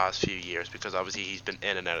the past few years because obviously he's been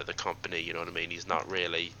in and out of the company, you know what I mean? He's not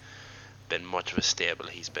really been much of a stable.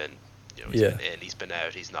 He's been, he's been in, he's been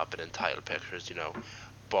out, he's not been in title pictures,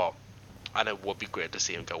 But, and it would be great to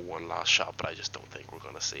see him get one last shot, but I just don't think we're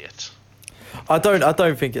going to see it. I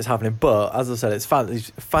don't think it's happening, but as I said, it's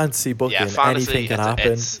fantasy booking. Yeah, fantasy, anything can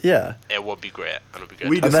happen. It would be great. And it'd be great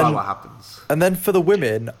We decide what happens. And then for the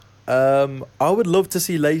women, I would love to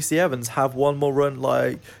see Lacey Evans have one more run.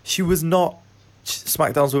 Like, she was not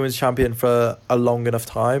SmackDown's Women's Champion for a long enough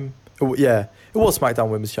time. It was SmackDown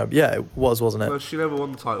Women's Champion. Yeah, it was, wasn't it? No, she never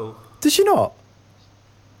won the title. Did she not?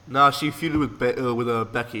 No, she feuded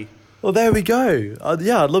with Becky. Well, there we go. I'd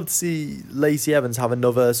love to see Lacey Evans have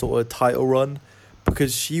another sort of title run,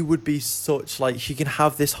 because she would be such, like, she can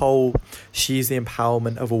have this whole, she's the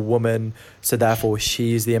empowerment of a woman, so therefore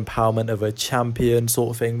she's the empowerment of a champion sort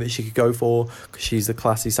of thing that she could go for, because she's the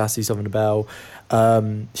classy, sassy Southern Belle.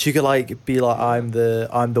 She could, like, be like, I'm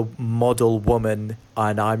the model woman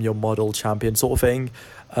and I'm your model champion sort of thing.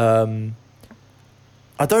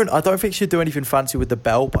 I don't think she'd do anything fancy with the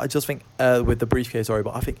belt, but I just think with the briefcase,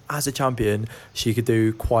 but I think as a champion she could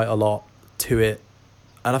do quite a lot to it,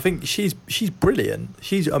 and I think she's brilliant.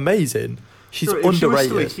 She's amazing. She's underrated. If she was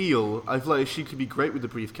still a heel, I feel like she could be great with the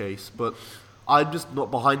briefcase, but I'm just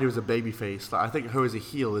not behind her as a babyface. Like, I think her as a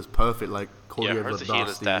heel is perfect. Like, her as a heel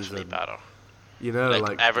is definitely better.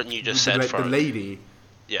 Like everything you just said for the lady.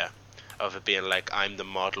 Yeah, of it being like, I'm the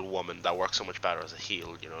model woman, that works so much better as a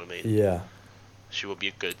heel. You know what I mean? Yeah. She would be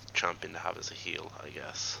a good champion to have as a heel, I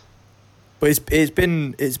guess. But it's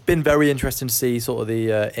been very interesting to see sort of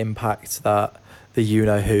the impact that the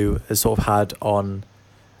Who has sort of had on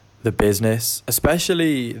the business,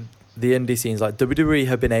 especially the indie scenes. Like, WWE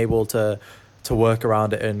have been able to work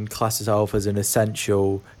around it and class itself as an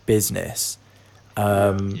essential business,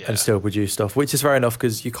 and still produce stuff, which is fair enough,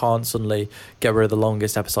 because you can't suddenly get rid of the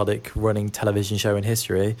longest episodic running television show in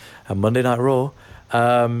history, and Monday Night Raw.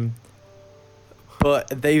 But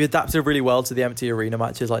they've adapted really well to the empty arena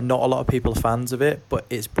matches. Like, not a lot of people are fans of it, but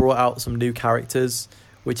it's brought out some new characters,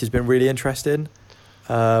 which has been really interesting.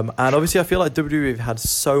 And obviously I feel like WWE have had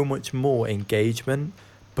so much more engagement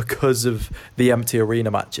because of the empty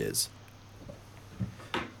arena matches.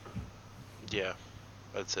 Yeah,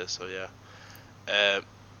 I'd say so, yeah.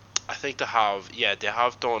 I think they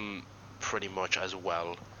have done pretty much as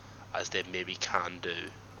well as they maybe can do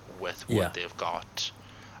with what they've got.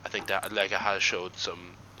 I think that, like, it has showed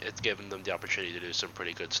it's given them the opportunity to do some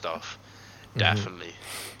pretty good stuff. Definitely.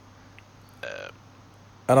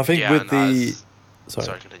 And I think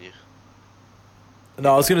Sorry, continue.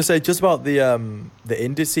 No, I was going to say, just about the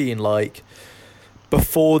indie scene, like,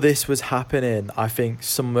 before this was happening, I think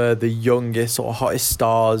some of the youngest, sort of hottest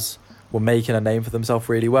stars were making a name for themselves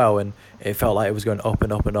really well, and it felt like it was going up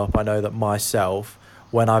and up and up. I know that myself,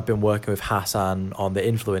 when I've been working with Hassan on the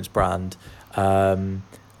Influence brand,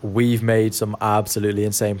 we've made some absolutely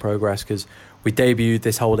insane progress, because we debuted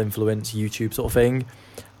this whole Influence YouTube sort of thing,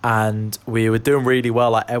 and we were doing really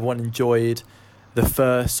well. Like, everyone enjoyed the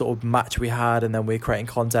first sort of match we had, and then we were creating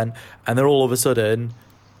content, and then all of a sudden,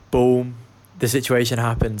 boom, the situation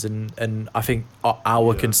happens, and I think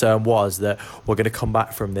our concern was that we're going to come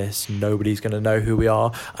back from this, nobody's going to know who we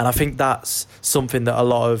are. And I think that's something that a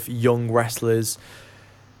lot of young wrestlers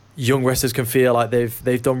can feel like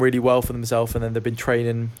they've done really well for themselves, and then they've been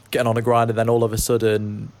training, getting on a grind, and then all of a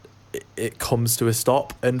sudden it comes to a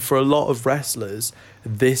stop. And for a lot of wrestlers,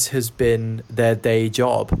 this has been their day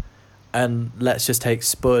job. And let's just take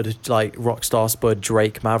Spud, like Rockstar Spud,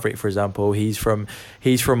 Drake Maverick, for example. He's from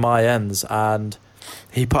my ends, and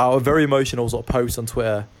he put out a very emotional sort of post on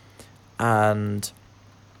Twitter. And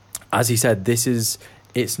as he said,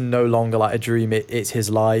 it's no longer like a dream. It's his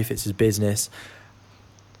life. It's his business.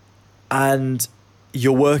 And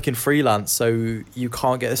you're working freelance, so you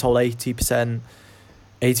can't get this whole 80%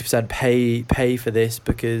 pay for this,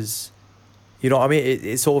 because, you know what I mean?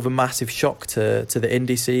 It's sort of a massive shock to the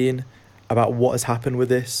indie scene about what has happened with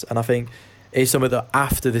this. And I think it's something that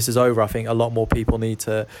after this is over, I think a lot more people need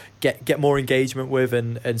to get more engagement with,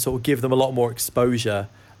 and sort of give them a lot more exposure,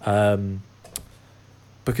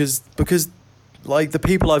 because like, the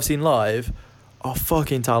people I've seen live are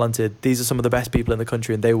fucking talented. These are some of the best people in the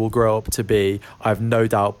country, and they will grow up to be, I have no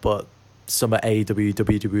doubt, but some of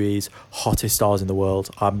WWE's hottest stars in the world.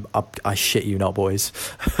 I shit you not, boys.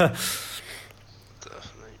 Definitely.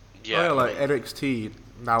 Yeah, like NXT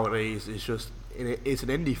nowadays is just, it's an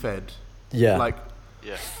indie fed. Yeah. Like,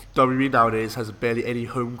 WWE nowadays has barely any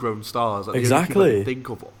homegrown stars. Like, exactly. The only people I can think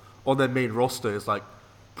of on their main roster is like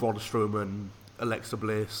Braun Strowman, Alexa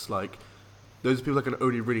Bliss. Like, those are people I can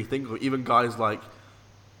only really think of. Even guys like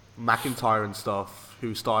McIntyre and stuff,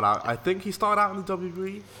 who started out. I think he started out in the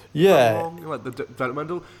WWE. Yeah. Like the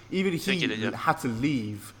developmental. Even he had to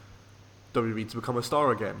leave WWE to become a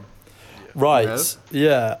star again. Right.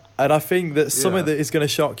 Yeah. And I think that something that is going to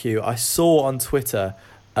shock you. I saw on Twitter.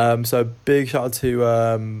 So big shout out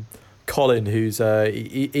to Colin, who's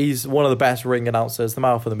he's one of the best ring announcers, the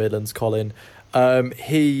mouth of the Midlands. Colin.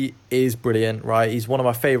 He is brilliant. Right. He's one of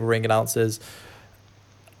my favorite ring announcers.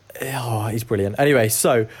 Oh, he's brilliant. Anyway,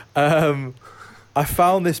 so I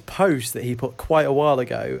found this post that he put quite a while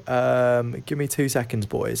ago. Give me 2 seconds,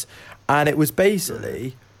 boys. And it was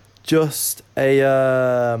basically just it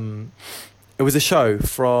was a show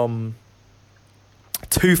from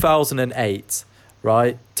 2008,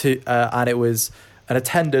 right? And it was an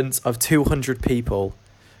attendance of 200 people.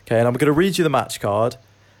 Okay, and I'm going to read you the match card.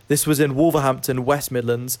 This was in Wolverhampton, West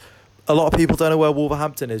Midlands. A lot of people don't know where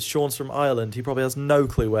Wolverhampton is. Sean's from Ireland. He probably has no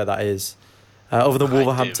clue where that is. Other than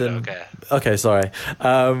Wolverhampton. Okay, sorry.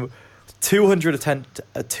 200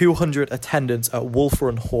 attendance at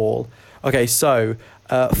Wolfram Hall. Okay, so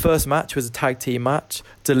first match was a tag team match.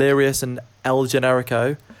 Delirious and El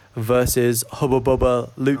Generico versus Hubba Bubba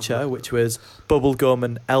Lucha, which was Bubblegum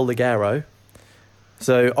and El Ligero.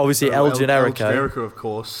 So obviously El Generico. El Generico, of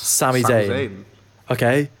course. Sami Zayn.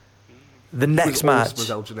 Okay. The next match was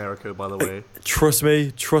El Generico, by the way. Trust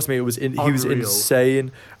me, he was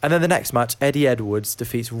insane. And then the next match, Eddie Edwards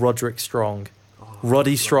defeats Roderick Strong.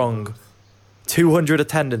 Roddy Strong. 200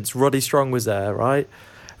 attendance. Roddy Strong was there, right?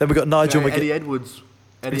 Then we got Nigel McGuinness. Eddie Edwards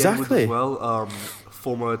as well,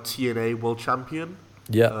 former TNA World Champion.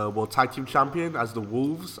 Yeah. World Tag Team Champion as the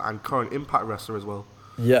Wolves, and current Impact wrestler as well.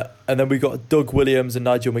 Yeah, and then we got Doug Williams and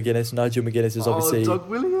Nigel McGuinness. Nigel McGuinness is obviously... Doug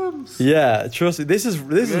Williams! Yeah, trust me, this is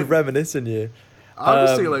reminiscing you. I'm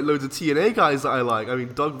just saying, like, loads of TNA guys that I like. I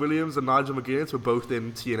mean, Doug Williams and Nigel McGuinness were both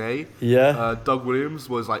in TNA. Yeah. Doug Williams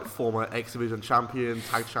was, like, former X Division champion,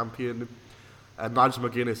 tag champion. And Nigel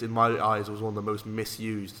McGuinness, in my eyes, was one of the most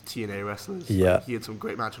misused TNA wrestlers. Yeah. Like, he had some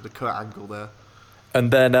great matches with Kurt Angle there.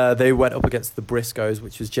 And then they went up against the Briscoes,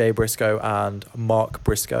 which was Jay Briscoe and Mark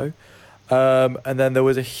Briscoe. And then there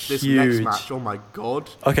was a huge... This next match, oh my God.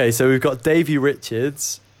 Okay, so we've got Davey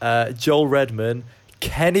Richards, Joel Redman,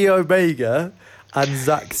 Kenny Omega, and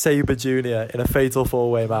Zack Sabre Jr. in a fatal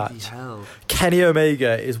four-way match. Hell. Kenny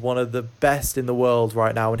Omega is one of the best in the world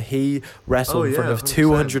right now, and he wrestled in front of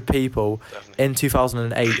 200 people in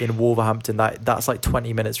 2008 in Wolverhampton. That's like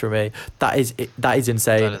 20 minutes from me. That is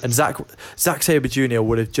insane. And Zack Sabre Jr.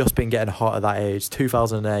 would have just been getting hot at that age,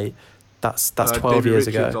 2008. That's 12 David years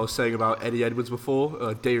Richards, ago. I was saying about Eddie Edwards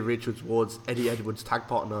before. David Richards was Eddie Edwards' tag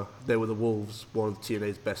partner. They were the Wolves, one of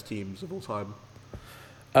TNA's best teams of all time.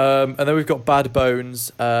 And then we've got Bad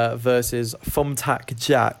Bones versus Thumbtack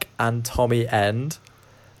Jack and Tommy End.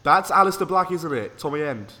 That's Aleister Black, isn't it? Tommy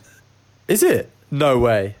End. Is it? No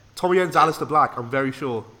way. Tommy End's Aleister Black, I'm very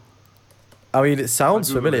sure. I mean, it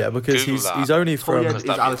sounds familiar because he's only from... Tommy End is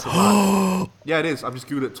Aleister Black. Yeah, it is. I've just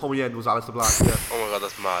googled it. Tommy End was Aleister Black. Yeah. Oh my God,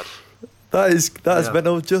 that's mad. That is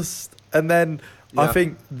mental. And then I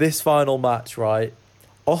think this final match, right?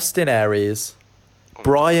 Austin Aries,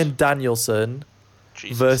 Bryan Danielson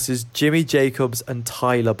versus Jimmy Jacobs and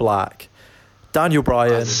Tyler Black. Daniel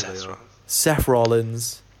Bryan, Seth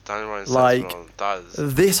Rollins.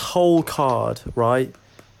 This whole card, right?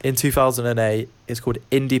 In 2008, it's called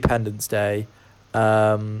Independence Day.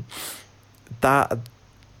 That's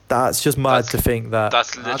just mad to think that.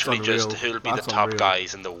 That's literally just who'll be the top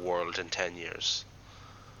guys in the world in 10 years.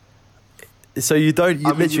 So you've got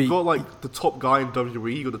like the top guy in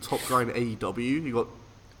WWE, you got the top guy in AEW, you got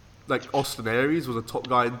like Austin Aries was a top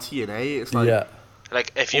guy in TNA. It's like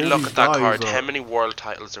like if you look at that card, how many world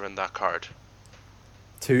titles are in that card?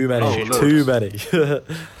 Too many. Too many.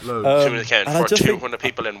 Loads. For 200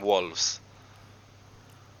 people in Wolves.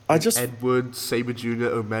 Edwards, Sabre Jr.,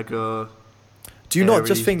 Omega. Do you not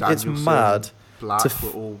just think Danielson, it's mad Black were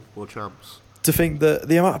all world champs? To think that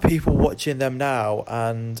the amount of people watching them now,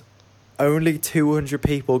 and only 200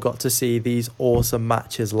 people got to see these awesome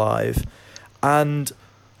matches live. And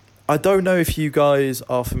I don't know if you guys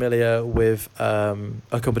are familiar with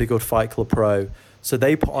a company called Fight Club Pro. So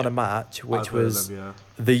they put on a match which was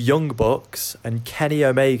the Young Bucks and Kenny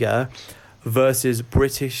Omega versus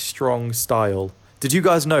British Strong Style. Did you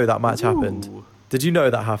guys know that match happened? Did you know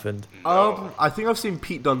that happened? I think I've seen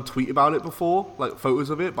Pete Dunne tweet about it before, like photos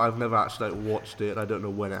of it, but I've never actually watched it. I don't know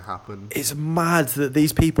when it happened. It's mad that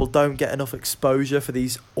these people don't get enough exposure for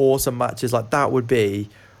these awesome matches. Like, that would be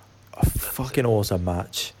a fucking awesome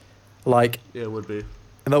match. Like, yeah, it would be.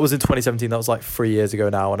 And that was in 2017. That was like 3 years ago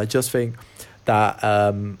now. And I just think that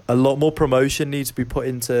a lot more promotion needs to be put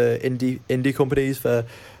into indie companies for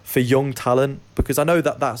young talent, because I know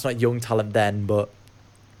that that's not young talent then, but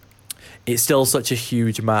it's still such a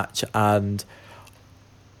huge match. And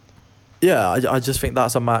yeah, I just think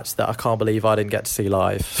that's a match that I can't believe I didn't get to see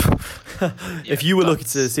live. If you were looking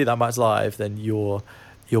to see that match live, then you're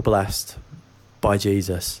blessed by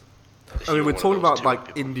Jesus. I mean, we're talking about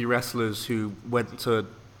like indie wrestlers who went to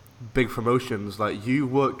big promotions. Like, you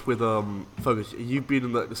worked with Focus. You've been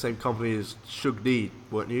in the same company as Shug D,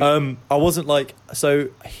 weren't you? I wasn't like, so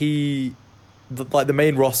the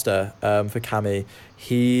main roster for Cammy.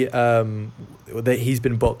 He's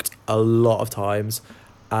been booked a lot of times,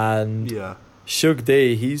 and yeah. Shug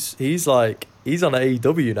D, he's on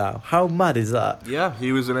AEW now. How mad is that? Yeah,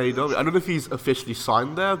 he was in AEW. I don't know if he's officially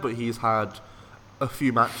signed there, but he's had a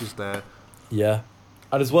few matches there. Yeah.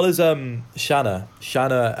 And as well as Shanna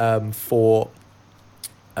fought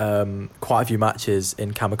quite a few matches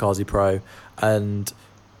in Kamikaze Pro, and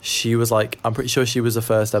she was like, I'm pretty sure she was the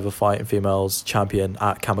first ever fighting females champion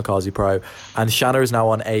at Kamikaze Pro, and Shanna is now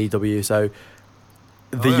on AEW. So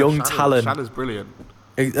Shanna's brilliant,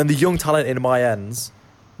 and the young talent in my ends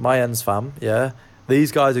fam, yeah,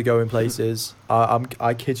 these guys are going places.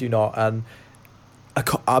 I kid you not, and I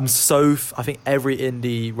think every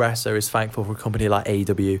indie wrestler is thankful for a company like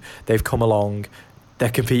AEW. They've come along, they're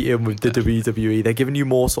competing with the WWE. They're giving you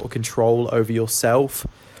more sort of control over yourself,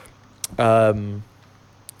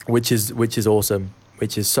 which is awesome.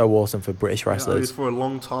 Which is so awesome for British wrestlers. For a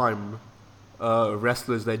long time,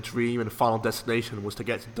 wrestlers, their dream and final destination was to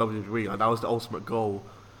get to WWE, and that was the ultimate goal.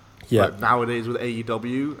 Yeah. But nowadays with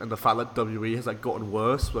AEW and the fact that WWE has like gotten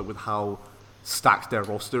worse, like, with how stacked their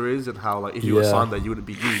roster is and how like if you were signed there you wouldn't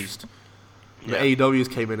be used. The AEW's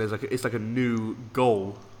came in as it's like a new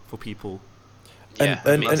goal for people. Yeah,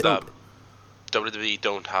 it means that WWE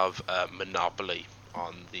don't have a monopoly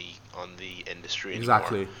on the industry anymore.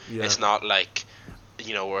 Exactly. Yeah. It's not like,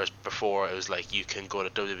 whereas before it was like you can go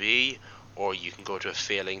to WWE or you can go to a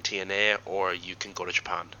failing TNA or you can go to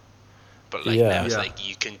Japan. But like now it's like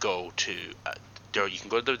you can go to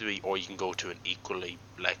WWE or you can go to an equally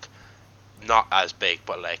like not as big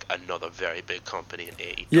but like another very big company in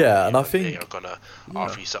AEW. Yeah, and I think they are gonna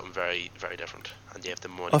offer you something very, very different, and you have the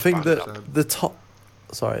money. I think that the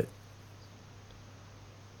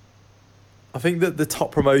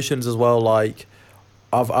top promotions as well, like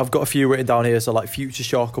I've got a few written down here, so like Future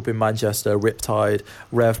Shock up in Manchester, Riptide,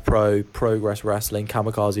 Rev Pro, Progress Wrestling,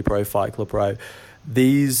 Kamikaze Pro, Fight Club Pro.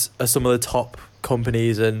 These are some of the top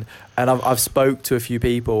companies, and I've spoke to a few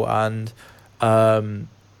people, and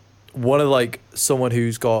one of like someone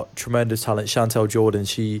who's got tremendous talent, Chantel Jordan,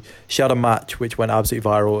 she had a match which went absolutely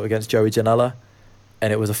viral against Joey Janela,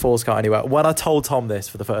 and it was a falls count anywhere. When I told Tom this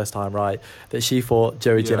for the first time, right, that she fought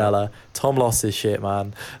Joey Janela, Tom lost his shit,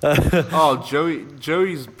 man.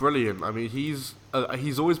 Joey's brilliant. I mean, he's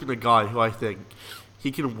always been a guy who I think he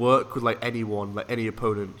can work with like anyone, like any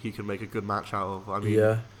opponent he can make a good match out of. I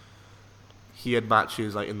mean, he had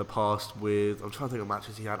matches like in the past with, I'm trying to think of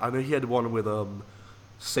matches he had. I know he had one with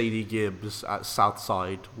Sadie Gibbs at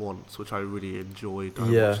Southside once, which I really enjoyed. I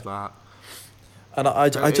watched that. And I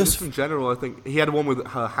just in general, I think he had one with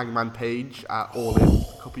Hangman Page at All In a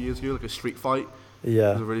couple of years ago, like a street fight. Yeah,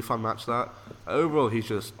 it was a really fun match. That overall, he's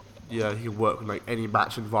just he can work with like any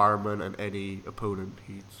match environment and any opponent.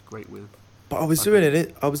 He's great with. But I was doing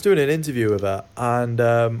an interview with her, and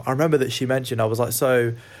I remember that she mentioned, I was like,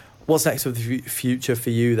 so what's next for the future for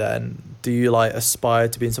you then? Do you like aspire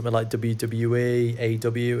to be in something like WWE,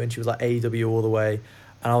 AEW? And she was like, AEW all the way.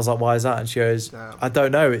 And I was like, why is that? And she goes, I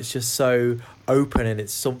don't know. It's just so open, and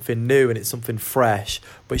it's something new, and it's something fresh.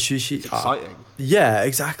 But she it's exciting. Yeah,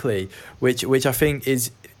 exactly. Which I think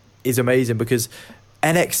is amazing, because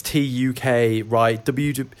NXT UK, right?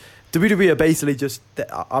 WWE are basically just.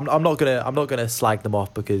 I'm not gonna slag them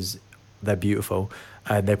off, because they're beautiful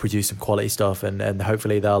and they produce some quality stuff, and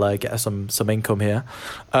hopefully they'll get us some income here.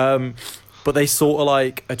 But they sort of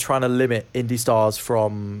like are trying to limit indie stars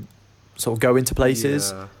from sort of going to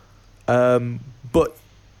places. But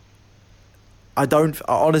I don't think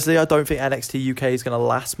NXT UK is going to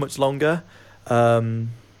last much longer. But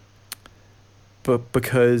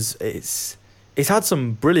because it's had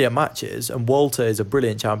some brilliant matches, and Walter is a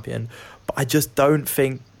brilliant champion, but I just don't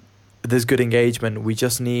think there's good engagement. We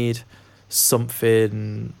just need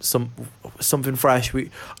something fresh.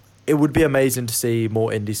 It would be amazing to see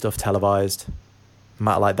more indie stuff televised.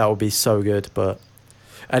 Matt, like that would be so good, but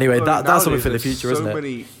anyway, that's something for the future, isn't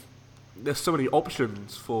it? There's so many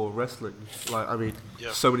options for wrestling. Like, I mean,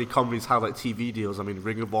 so many companies have like TV deals. I mean,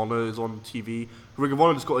 Ring of Honor is on TV. Ring of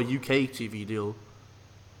Honor just got a UK TV deal.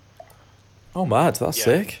 Oh, mad. That's Yeah.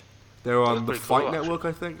 sick. They're on the pretty cool, Fight Network,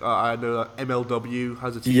 I think. I know that MLW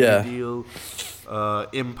has a TV Yeah. deal.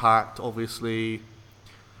 Impact, obviously.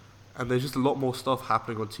 And there's just a lot more stuff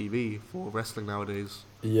happening on TV for wrestling nowadays.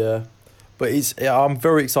 Yeah. But I'm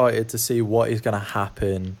very excited to see what is going to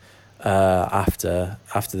happen after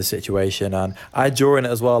the situation, and during it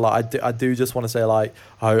as well. Like I do just want to say, like,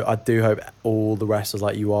 I do hope all the wrestlers,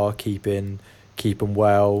 like you are, keeping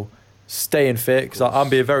well, staying fit, because I'm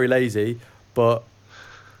being very lazy, but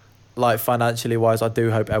like financially wise, I do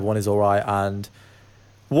hope everyone is all right. And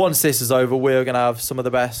once this is over, we're gonna have some of the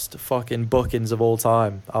best fucking bookings of all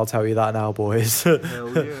time. I'll tell you that now, boys. Hell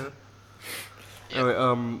yeah. Anyway,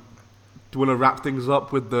 do you want to wrap things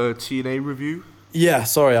up with the TNA review? Yeah,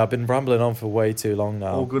 sorry, I've been rambling on for way too long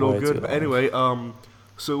now. All good, all good. But anyway,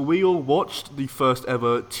 so we all watched the first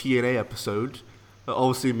ever TNA episode.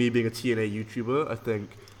 Obviously, me being a TNA YouTuber, I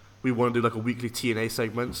think we want to do like a weekly TNA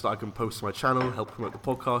segment so that I can post to my channel, help promote the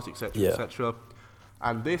podcast, etc., Yeah. etc.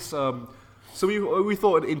 And this, so we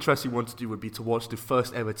thought an interesting one to do would be to watch the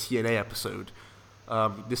first ever TNA episode.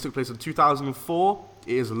 This took place in 2004.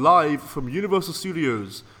 It is live from Universal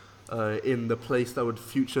Studios in the place that would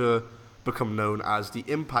future become known as the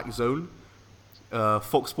Impact Zone.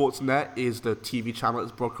 Fox Sports Net is the TV channel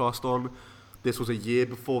it's broadcast on. This was a year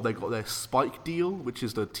before they got their Spike deal, which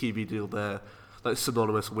is the TV deal they're like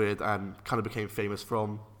synonymous with and kind of became famous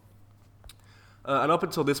from. And up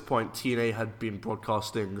until this point, TNA had been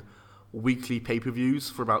broadcasting weekly pay-per-views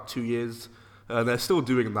for about 2 years. They're still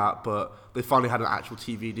doing that, but they finally had an actual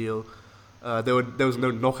TV deal. There was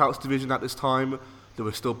no Knockouts division at this time. They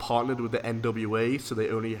were still partnered with the NWA, so they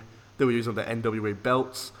were using the NWA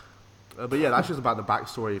belts. But yeah, that's just about the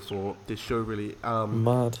backstory for this show, really.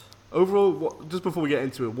 Mad. Overall, just before we get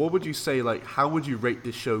into it, what would you say, like, how would you rate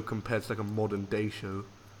this show compared to like a modern day show?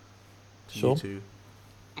 To Sure. you two?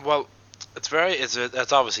 Well,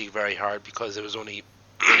 it's obviously very hard because it was only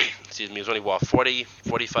excuse me, it was only 40,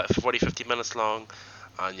 50 minutes long,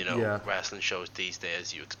 and Yeah. wrestling shows these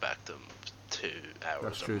days you expect them 2 hours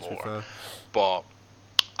That's or true, to be more. fair. But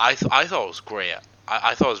I thought it was great.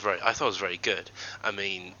 I thought it was very good. I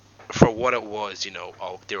mean, for what it was,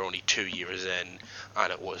 they're only 2 years in,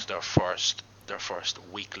 and it was their first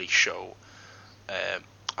weekly show.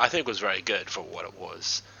 I think it was very good for what it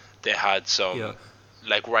was. They had some, Yeah.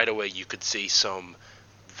 like right away you could see some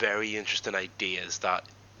very interesting ideas that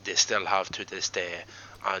they still have to this day.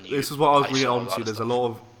 And This is what I was bringing saw on to. of There's a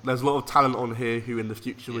stuff. lot of talent on here who in the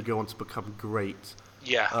future would go on to become great.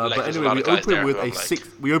 Yeah, But there's a anyway, lot we of guys open there with who I'm like,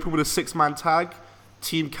 we open with a 6-man tag.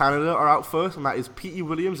 Team Canada are out first, and that is Petey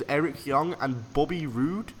Williams, Eric Young, and Bobby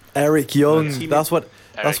Roode. Eric Young. team- That's what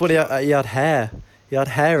he had hair. He had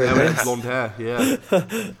hair in Yeah, with this. blonde hair,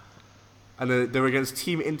 yeah. And they're against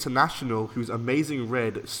Team International, who's Amazing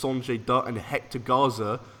Red, Sonjay Dutt, and Hector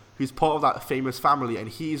Garza, who's part of that famous family, and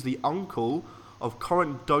he is the uncle of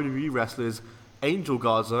current WWE wrestlers Angel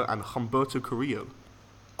Garza and Humberto Carrillo.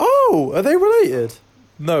 Oh, are they related?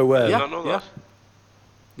 No way. Yeah, don't know yeah. that.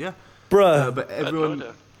 Yeah. Bruh. But I had no everyone,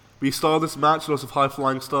 idea. we started this match, lots of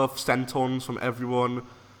high-flying stuff, sentons from everyone,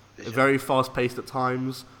 very fast-paced at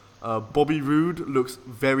times. Bobby Roode looks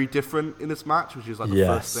very different in this match, which is like the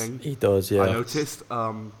Yes, first thing he does, yeah. I noticed.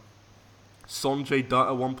 Sonjay Dutt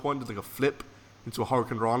at one point did like a flip into a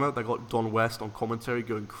Hurricane Rana that got Don West on commentary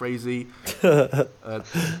going crazy.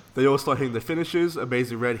 They all start hitting their finishes.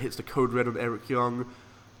 Amazing Red hits the Code Red on Eric Young.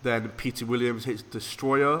 Then Petey Williams hits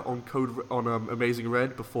Destroyer on Amazing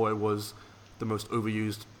Red before it was the most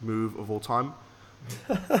overused move of all time.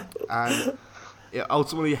 And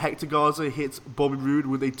ultimately, Hector Garza hits Bobby Roode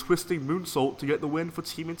with a twisting moonsault to get the win for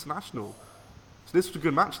Team International. So this was a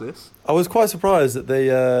good match, this. I was quite surprised that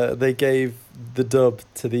they gave the dub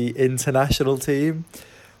to the international team,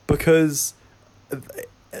 because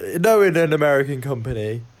knowing an American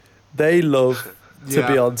company, they love to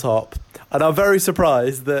be Yeah. on top. And I'm very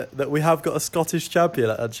surprised that we have got a Scottish champion,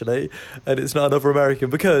 actually, and it's not another American,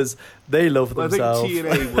 because they love But themselves. I think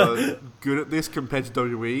TNA were good at this compared to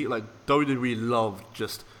WWE. Like, WWE loved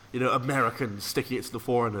just, Americans sticking it to the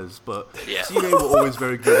foreigners. But Yeah. TNA were always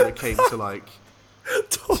very good when it came to, like...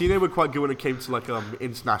 TNA were quite good when it came to, like,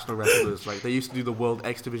 international wrestlers. Like, they used to do the World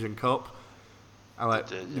X Division Cup. And, like,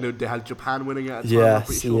 They did, they had Japan winning it at a time. Yes, I'm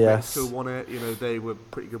pretty sure yes. Mexico won it. They were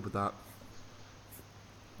pretty good with that.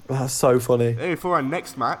 That's so funny. Anyway, for our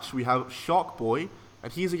next match, we have Shark Boy.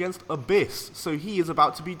 And he's against Abyss. So he is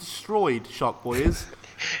about to be destroyed, Shark Boy is.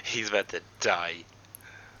 He's about to die.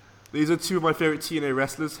 These are two of my favorite TNA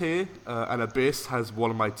wrestlers here, and Abyss has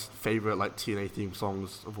one of my favorite TNA theme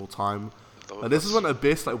songs of all time. This is when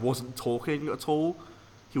Abyss wasn't talking at all.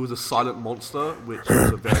 he was a silent monster, which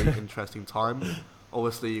was a very interesting time.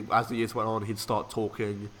 Obviously, as the years went on, he'd start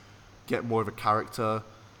talking, get more of a character.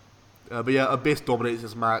 But yeah, Abyss dominates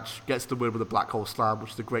this match, gets the win with a Black Hole Slam,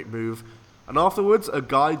 which is a great move. And afterwards, a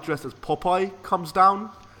guy dressed as Popeye comes down.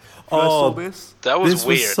 Oh, this. That was This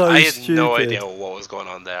was weird. so I had no stupid. idea what was going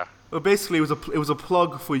on there. Well, basically, it was a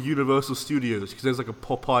plug for Universal Studios because there's like a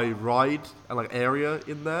Popeye ride and like area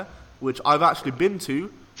in there, which I've actually been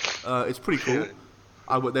to. It's pretty cool.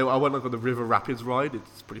 I went like on the River Rapids ride.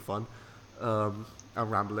 It's pretty fun. I'm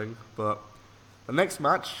rambling, but the next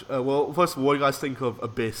match. Well, first of all, what do you guys think of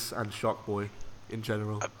Abyss and Shark Boy in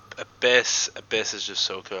general? Abyss is just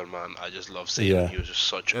so cool, man. I just love seeing him. He was just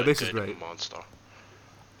such a Abyss is good great. monster.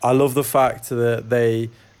 I love the fact that they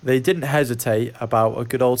didn't hesitate about a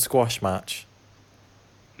good old squash match.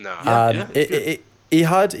 No. And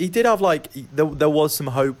he did have like there was some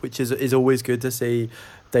hope, which is always good to see.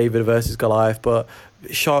 David versus Goliath, but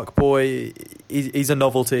Shark Boy, he's a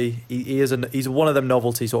novelty. He's one of them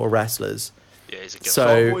novelty sort of wrestlers. Yeah, he's a good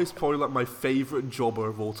Shark Boy is probably like my favorite jobber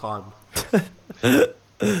of all time.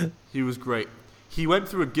 He was great. He went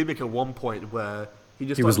through a gimmick at one point where he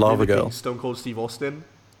was Lava mimicking Girl. Stone Cold Steve Austin,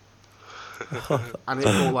 and it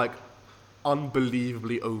got like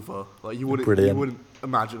unbelievably over. Like you wouldn't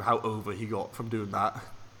imagine how over he got from doing that.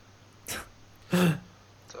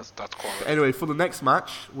 That's quality. Anyway, for the next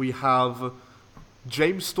match, we have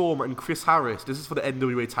James Storm and Chris Harris. This is for the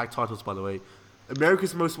NWA Tag Titles, by the way.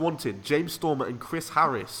 America's Most Wanted, James Storm and Chris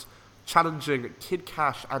Harris, challenging Kid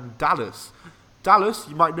Cash and Dallas. Dallas,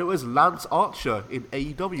 you might know as Lance Archer in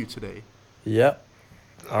AEW today. Yep,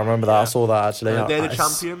 I remember that. I saw that actually. They're the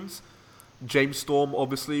champions. James Storm,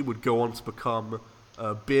 obviously, would go on to become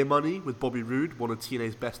Beer Money with Bobby Roode, one of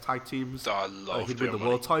TNA's best tag teams. I love He'd Beer win the Money.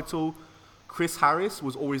 world title. Chris Harris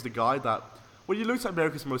was always the guy that, when you looked at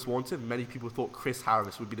America's Most Wanted, many people thought Chris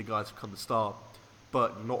Harris would be the guy to become the star,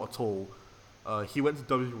 but not at all. He went to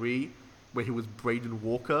WWE, where he was Braden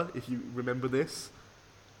Walker, if you remember this.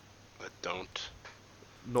 I don't.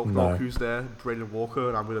 Knock, who's there? Braden Walker,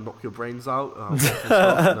 and I'm going to knock your brains out.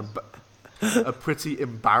 A pretty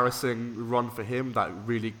embarrassing run for him that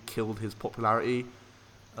really killed his popularity.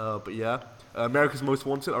 But yeah, America's Most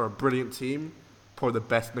Wanted are a brilliant team, probably the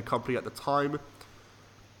best in the company at the time.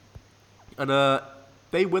 And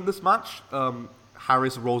they win this match.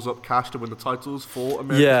 Harris rolls up Cash to win the titles for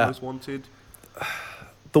America's Most Wanted.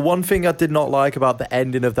 The one thing I did not like about the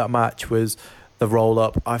ending of that match was the roll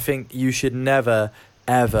up. I think you should never,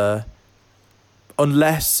 ever,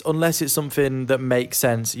 unless it's something that makes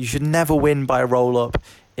sense, you should never win by a roll up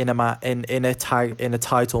in a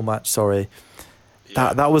title match. Sorry.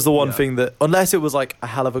 Yeah. That was the one thing that, unless it was like a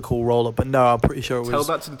hell of a cool roll up, but no, I'm pretty sure it was Tell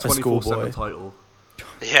that to the a schoolboy. 24/7 title.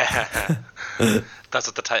 Yeah. That's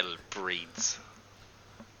what the title breeds.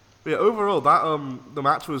 But yeah, overall, that the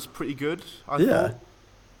match was pretty good. I Yeah. thought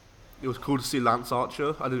it was cool to see Lance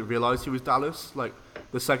Archer. I didn't realize he was Dallas. Like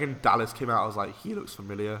the second Dallas came out, I was like, he looks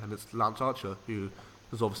familiar, and it's Lance Archer, who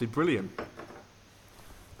is obviously brilliant. But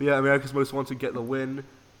yeah, America's Most Wanted get the win.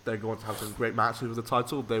 They're going to have some great matches with the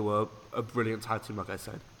title. They were a brilliant tag team, like I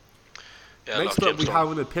said. Yeah, I Next love up, we James have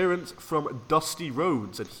Storm. an appearance from Dusty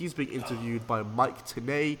Rhodes, and he's being interviewed by Mike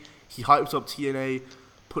Tenay. He hypes up TNA,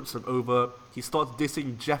 puts them over. He starts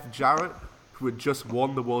dissing Jeff Jarrett, who had just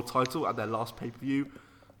won the world title at their last pay-per-view.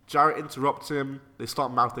 Jarrett interrupts him. They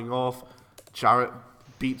start mouthing off. Jarrett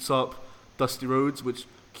beats up Dusty Rhodes, which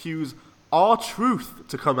cues R-Truth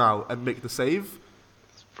to come out and make the save,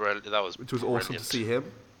 That was which was awesome brilliant. to see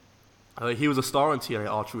him. He was a star in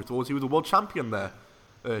TNA, R-Truth. He was a world champion there,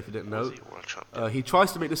 if you didn't know. Was he world champion? He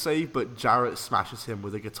tries to make the save, but Jarrett smashes him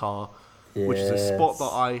with a guitar, which is a spot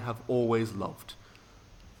that I have always loved.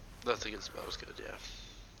 That was good, yeah.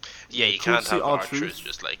 Yeah, you cool to can't see have R-Truth. R-Truth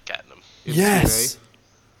just like getting him. In Yes.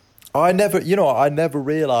 I never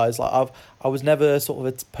realised, like I was never sort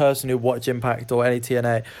of a person who watched Impact or any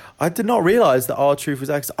TNA. I did not realise that R-Truth was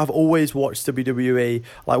actually, I've always watched WWE,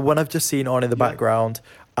 like when I've just seen it on in the background,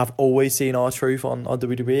 I've always seen R-Truth on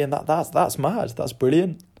WWE, and that's mad, that's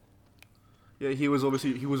brilliant. Yeah, he was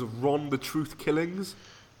Ron the Truth Killings,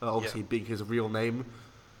 obviously being his real name.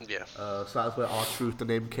 Yeah. So that's where R-Truth, the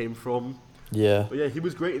name, came from. Yeah. But yeah, he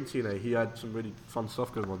was great in TNA. He had some really fun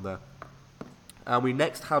stuff going on there. And we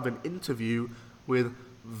next have an interview with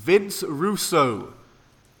Vince Russo.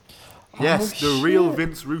 Yes, the real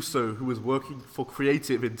Vince Russo, who was working for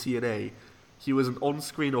Creative in TNA. He was an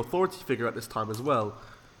on-screen authority figure at this time as well.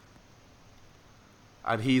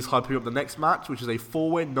 And he's hyping up the next match, which is a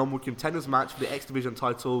 4-way number one contenders match for the X Division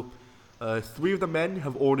title. 3 of the men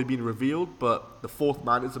have already been revealed, but the 4th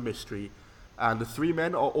man is a mystery. And the 3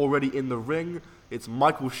 men are already in the ring. It's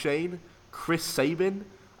Michael Shane, Chris Sabin,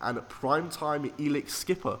 and primetime Elix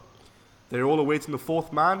Skipper. They're all awaiting the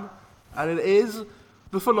fourth man, and it is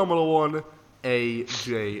the phenomenal one,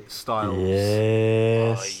 AJ Styles.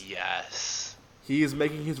 Yes. Oh, yes. He is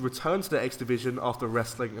making his return to the X Division after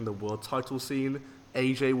wrestling in the world title scene.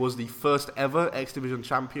 AJ was the first ever X Division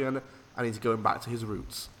champion, and he's going back to his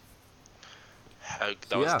roots.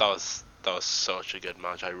 That was such a good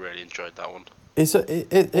match. I really enjoyed that one. It's All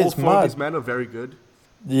it's four of mad. these men are very good.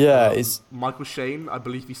 Yeah, it's Michael Shane, I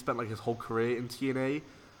believe he spent like his whole career in TNA.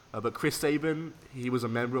 But Chris Sabin, he was a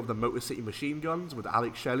member of the Motor City Machine Guns with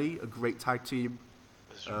Alex Shelley, a great tag team.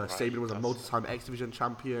 Sabin was a multi-time X Division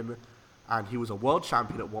champion, and he was a world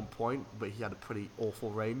champion at one point, but he had a pretty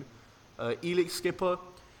awful reign. Elix Skipper,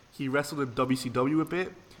 he wrestled in WCW a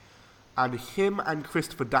bit, and him and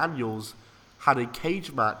Christopher Daniels had a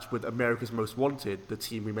cage match with America's Most Wanted, the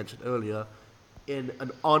team we mentioned earlier, in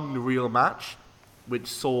an unreal match, which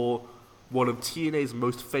saw one of TNA's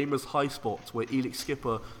most famous high spots, where Elix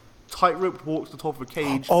Skipper tightrope walks to the top of a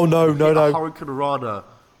cage. Oh, no, and no, hit no. a Hurricane Rana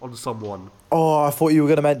on someone. Oh, I thought you were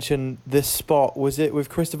going to mention this spot. Was it with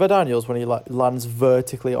Christopher Daniels when he lands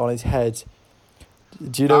vertically on his head?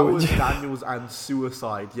 Do you know? That was Daniels and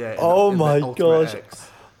Suicide, yeah. Oh in my the Ultimate gosh. X.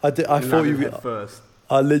 I He thought you. landed head first.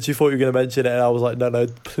 I literally thought you were going to mention it, and I was like, no,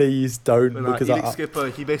 please don't, And, because Elix Skipper,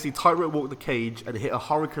 he basically tightrope walked the cage and hit a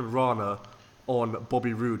Hurricane Rana on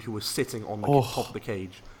Bobby Roode, who was sitting on the top of the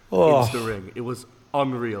cage into the ring. It was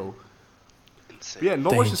unreal. Insane. But yeah,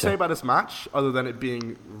 not much to Danger. say about this match other than it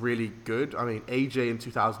being really good. I mean, AJ in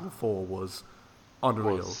 2004 was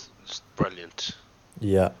unreal. Was just brilliant.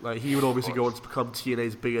 Yeah. Like, he would obviously go on to become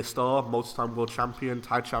TNA's biggest star, multi-time world champion,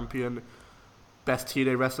 tag champion, best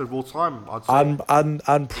TNA wrestler of all time, I'd say.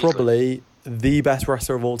 And probably the best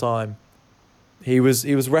wrestler of all time. He was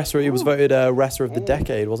wrestler. He was voted wrestler of the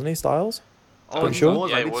decade, wasn't he, Styles? Oh, pretty he sure.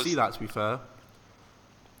 was. Yeah, I he did was. see that, to be fair.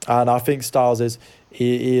 And I think Styles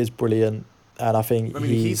he is brilliant, and I think I mean,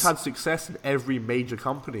 he's had success in every major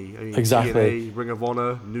company. I mean, Exactly. TNA, Ring of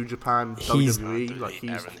Honor, New Japan, He's- WWE. Like, he's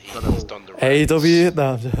Everything. done it all. He's done the AEW.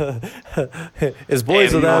 No, his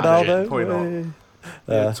boys are there now, though. Probably not.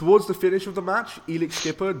 Yeah, towards the finish of the match, Elix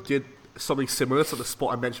Skipper did something similar to the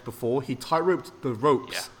spot I mentioned before. He tight-roped the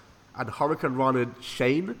ropes and Hurricane Rana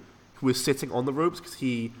Shane, who was sitting on the ropes because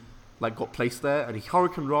he got placed there, and he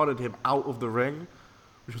Hurricane Rana him out of the ring,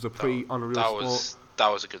 which was a pretty unreal spot. That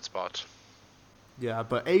was a good spot. Yeah,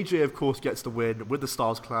 but AJ, of course, gets the win with the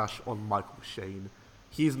Stars Clash on Michael Shane.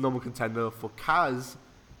 He's the number one contender for Kaz,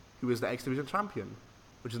 who is the X Division champion,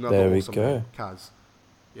 which is another There we awesome go. win, Kaz.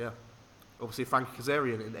 Yeah. Obviously, Frankie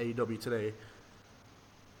Kazarian in AEW today.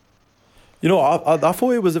 You know, I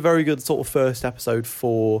thought it was a very good sort of first episode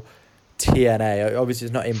for TNA. Obviously,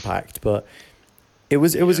 it's not Impact, but it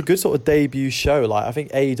was a good sort of debut show. Like, I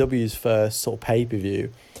think AEW's first sort of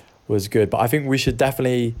pay-per-view was good, but I think we should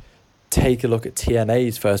definitely take a look at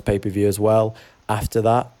TNA's first pay-per-view as well after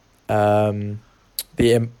that. What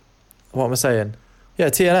am I saying? Yeah,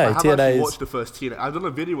 TNA. I have actually TNA's watched the first TNA. I've done a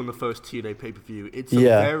video on the first TNA pay-per-view. It's a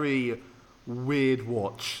Yeah. very weird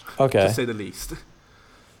watch, Okay. to say the least.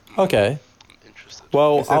 okay. Interested.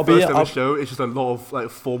 Well, It's their I'll first be. ever show. It's just a lot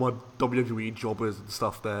of former WWE jobbers and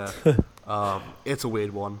stuff there. It's a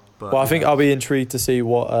weird one, but Well, I think I'll be intrigued to see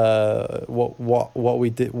what we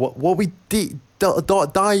did what we did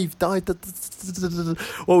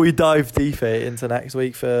what we dive deeper into next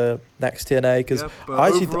week for next TNA, because yeah, but I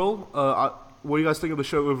actually overall, what do you guys think of the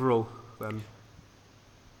show overall? Then,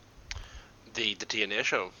 The TNA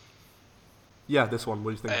show. yeah, this one.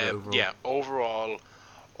 What do you think of it overall? Yeah,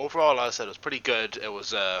 overall, as I said, it was pretty good. It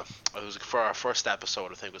was for our first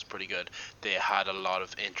episode. I think it was pretty good. They had a lot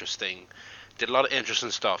of interesting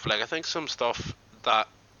stuff. Like, I think some stuff that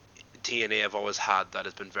TNA have always had that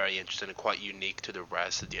has been very interesting and quite unique to the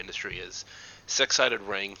rest of the industry is six-sided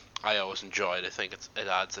ring. I always enjoyed. I think it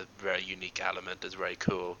adds a very unique element. It's very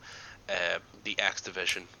cool. The X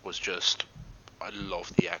Division was just. I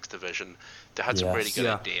love the X Division. They had some Yes. really good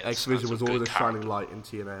Yeah, ideas. X and Division some was always good a shining character. light in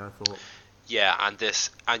TNA. I thought. Yeah,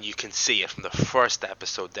 and you can see it from the first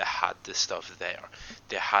episode. They had this stuff there.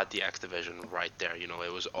 They had the X Division right there. You know,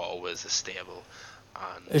 it was always a stable,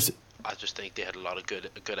 and It's- I just think they had a lot of good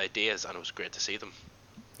ideas, and it was great to see them.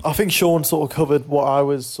 I think Sean sort of covered what I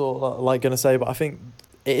was sort of like going to say, but I think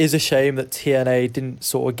it is a shame that TNA didn't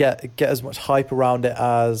sort of get as much hype around it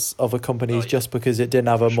as other companies, just because it didn't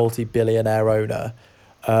have a multi-billionaire owner.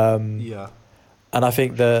 Yeah. And I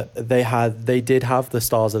think that they did have the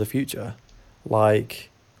stars of the future,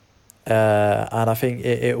 and I think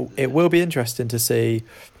it will be interesting to see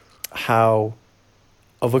how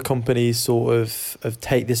other companies sort of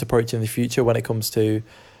take this approach in the future when it comes to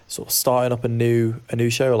sort of starting up a new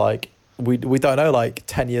show. Like we don't know, like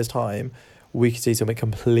 10 years time we could see something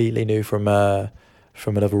completely new from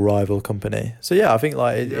another rival company. So yeah, I think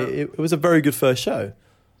like it was a very good first show.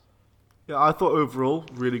 Yeah, I thought overall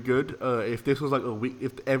really good. If this was like a week,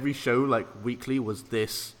 if every show like weekly was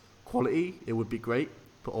this quality, it would be great.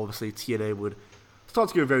 But obviously TNA would start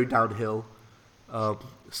to go very downhill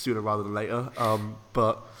sooner rather than later.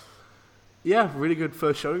 But yeah, really good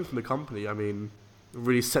first showing from the company. I mean,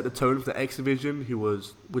 really set the tone for the X Division,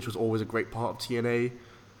 which was always a great part of TNA.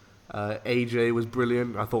 AJ was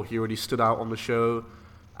brilliant. I thought he already stood out on the show,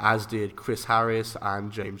 as did Chris Harris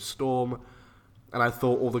and James Storm. And I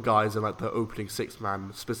thought all the guys in like the opening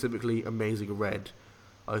 6-man, specifically Amazing Red,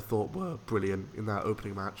 I thought were brilliant in that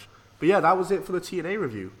opening match. But yeah, that was it for the TNA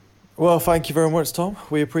review. Well, thank you very much, Tom.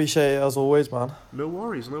 We appreciate it as always, man. No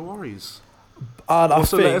worries. And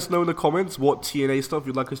also, let us know in the comments what TNA stuff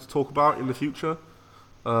you'd like us to talk about in the future.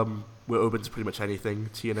 We're open to pretty much anything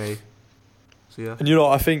TNA. So yeah. And you know,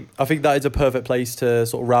 I think that is a perfect place to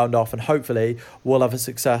sort of round off, and hopefully we'll have a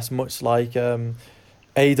success much like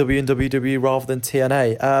AEW and WWE rather than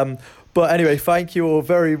TNA. But anyway, thank you all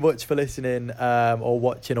very much for listening or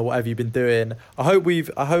watching or whatever you've been doing. I hope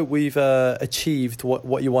we've achieved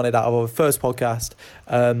what you wanted out of our first podcast.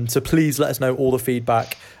 So please let us know all the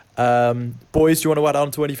feedback. Boys, do you want to add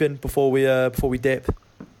on to anything before we dip?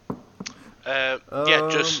 Yeah,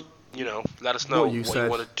 just let us know what you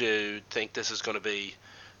want to do. Think this is going to be.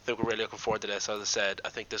 I think we're really looking forward to this. As I said, I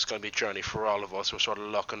think this is going to be a journey for all of us. We're sort of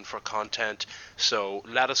looking for content. So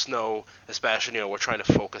let us know, especially, we're trying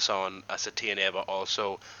to focus on, as a TNA, but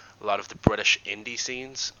also a lot of the British indie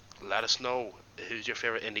scenes. Let us know who's your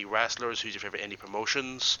favourite indie wrestlers, who's your favourite indie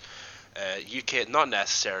promotions. UK, not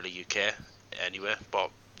necessarily UK anyway, but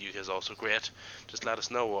UK is also great. Just let us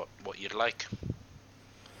know what you'd like.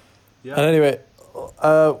 Yeah. And anyway,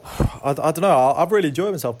 I don't know. I've really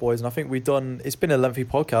enjoyed myself, boys, and I think it's been a lengthy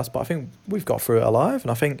podcast, but I think we've got through it alive,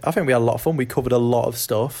 and I think we had a lot of fun. We covered a lot of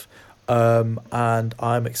stuff, and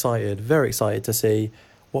I'm very excited to see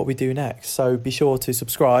what we do next. So be sure to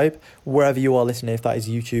subscribe wherever you are listening, if that is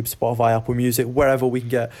YouTube, Spotify, Apple Music, wherever we can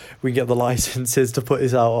get the licenses to put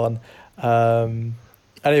this out on.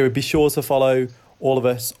 Anyway, be sure to follow all of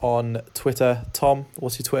us on Twitter. Tom,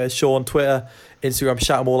 what's your Twitter? Sean, Twitter, Instagram.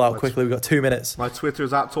 Shout them all out quickly. We've got 2 minutes. My Twitter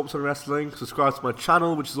is at Top 10 Wrestling. Subscribe to my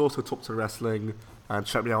channel, which is also Top 10 Wrestling, and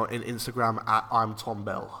check me out in Instagram at I'm Tom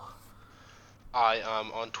Bell. I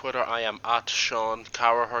am on Twitter. I am at Sean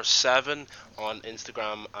Cowher7. On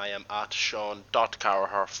Instagram, I am at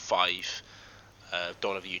Sean.Cowher5.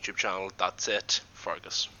 Don't have a YouTube channel. That's it.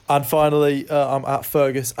 Fergus. And finally, I'm at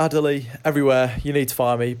Fergus Adderley. Everywhere you need to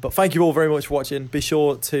find me. But thank you all very much for watching. Be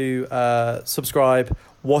sure to subscribe,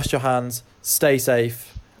 wash your hands, stay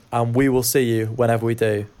safe, and we will see you whenever we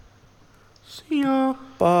do. See ya.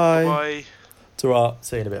 Bye. Bye. Ta-ra.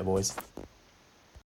 See you in a bit, boys.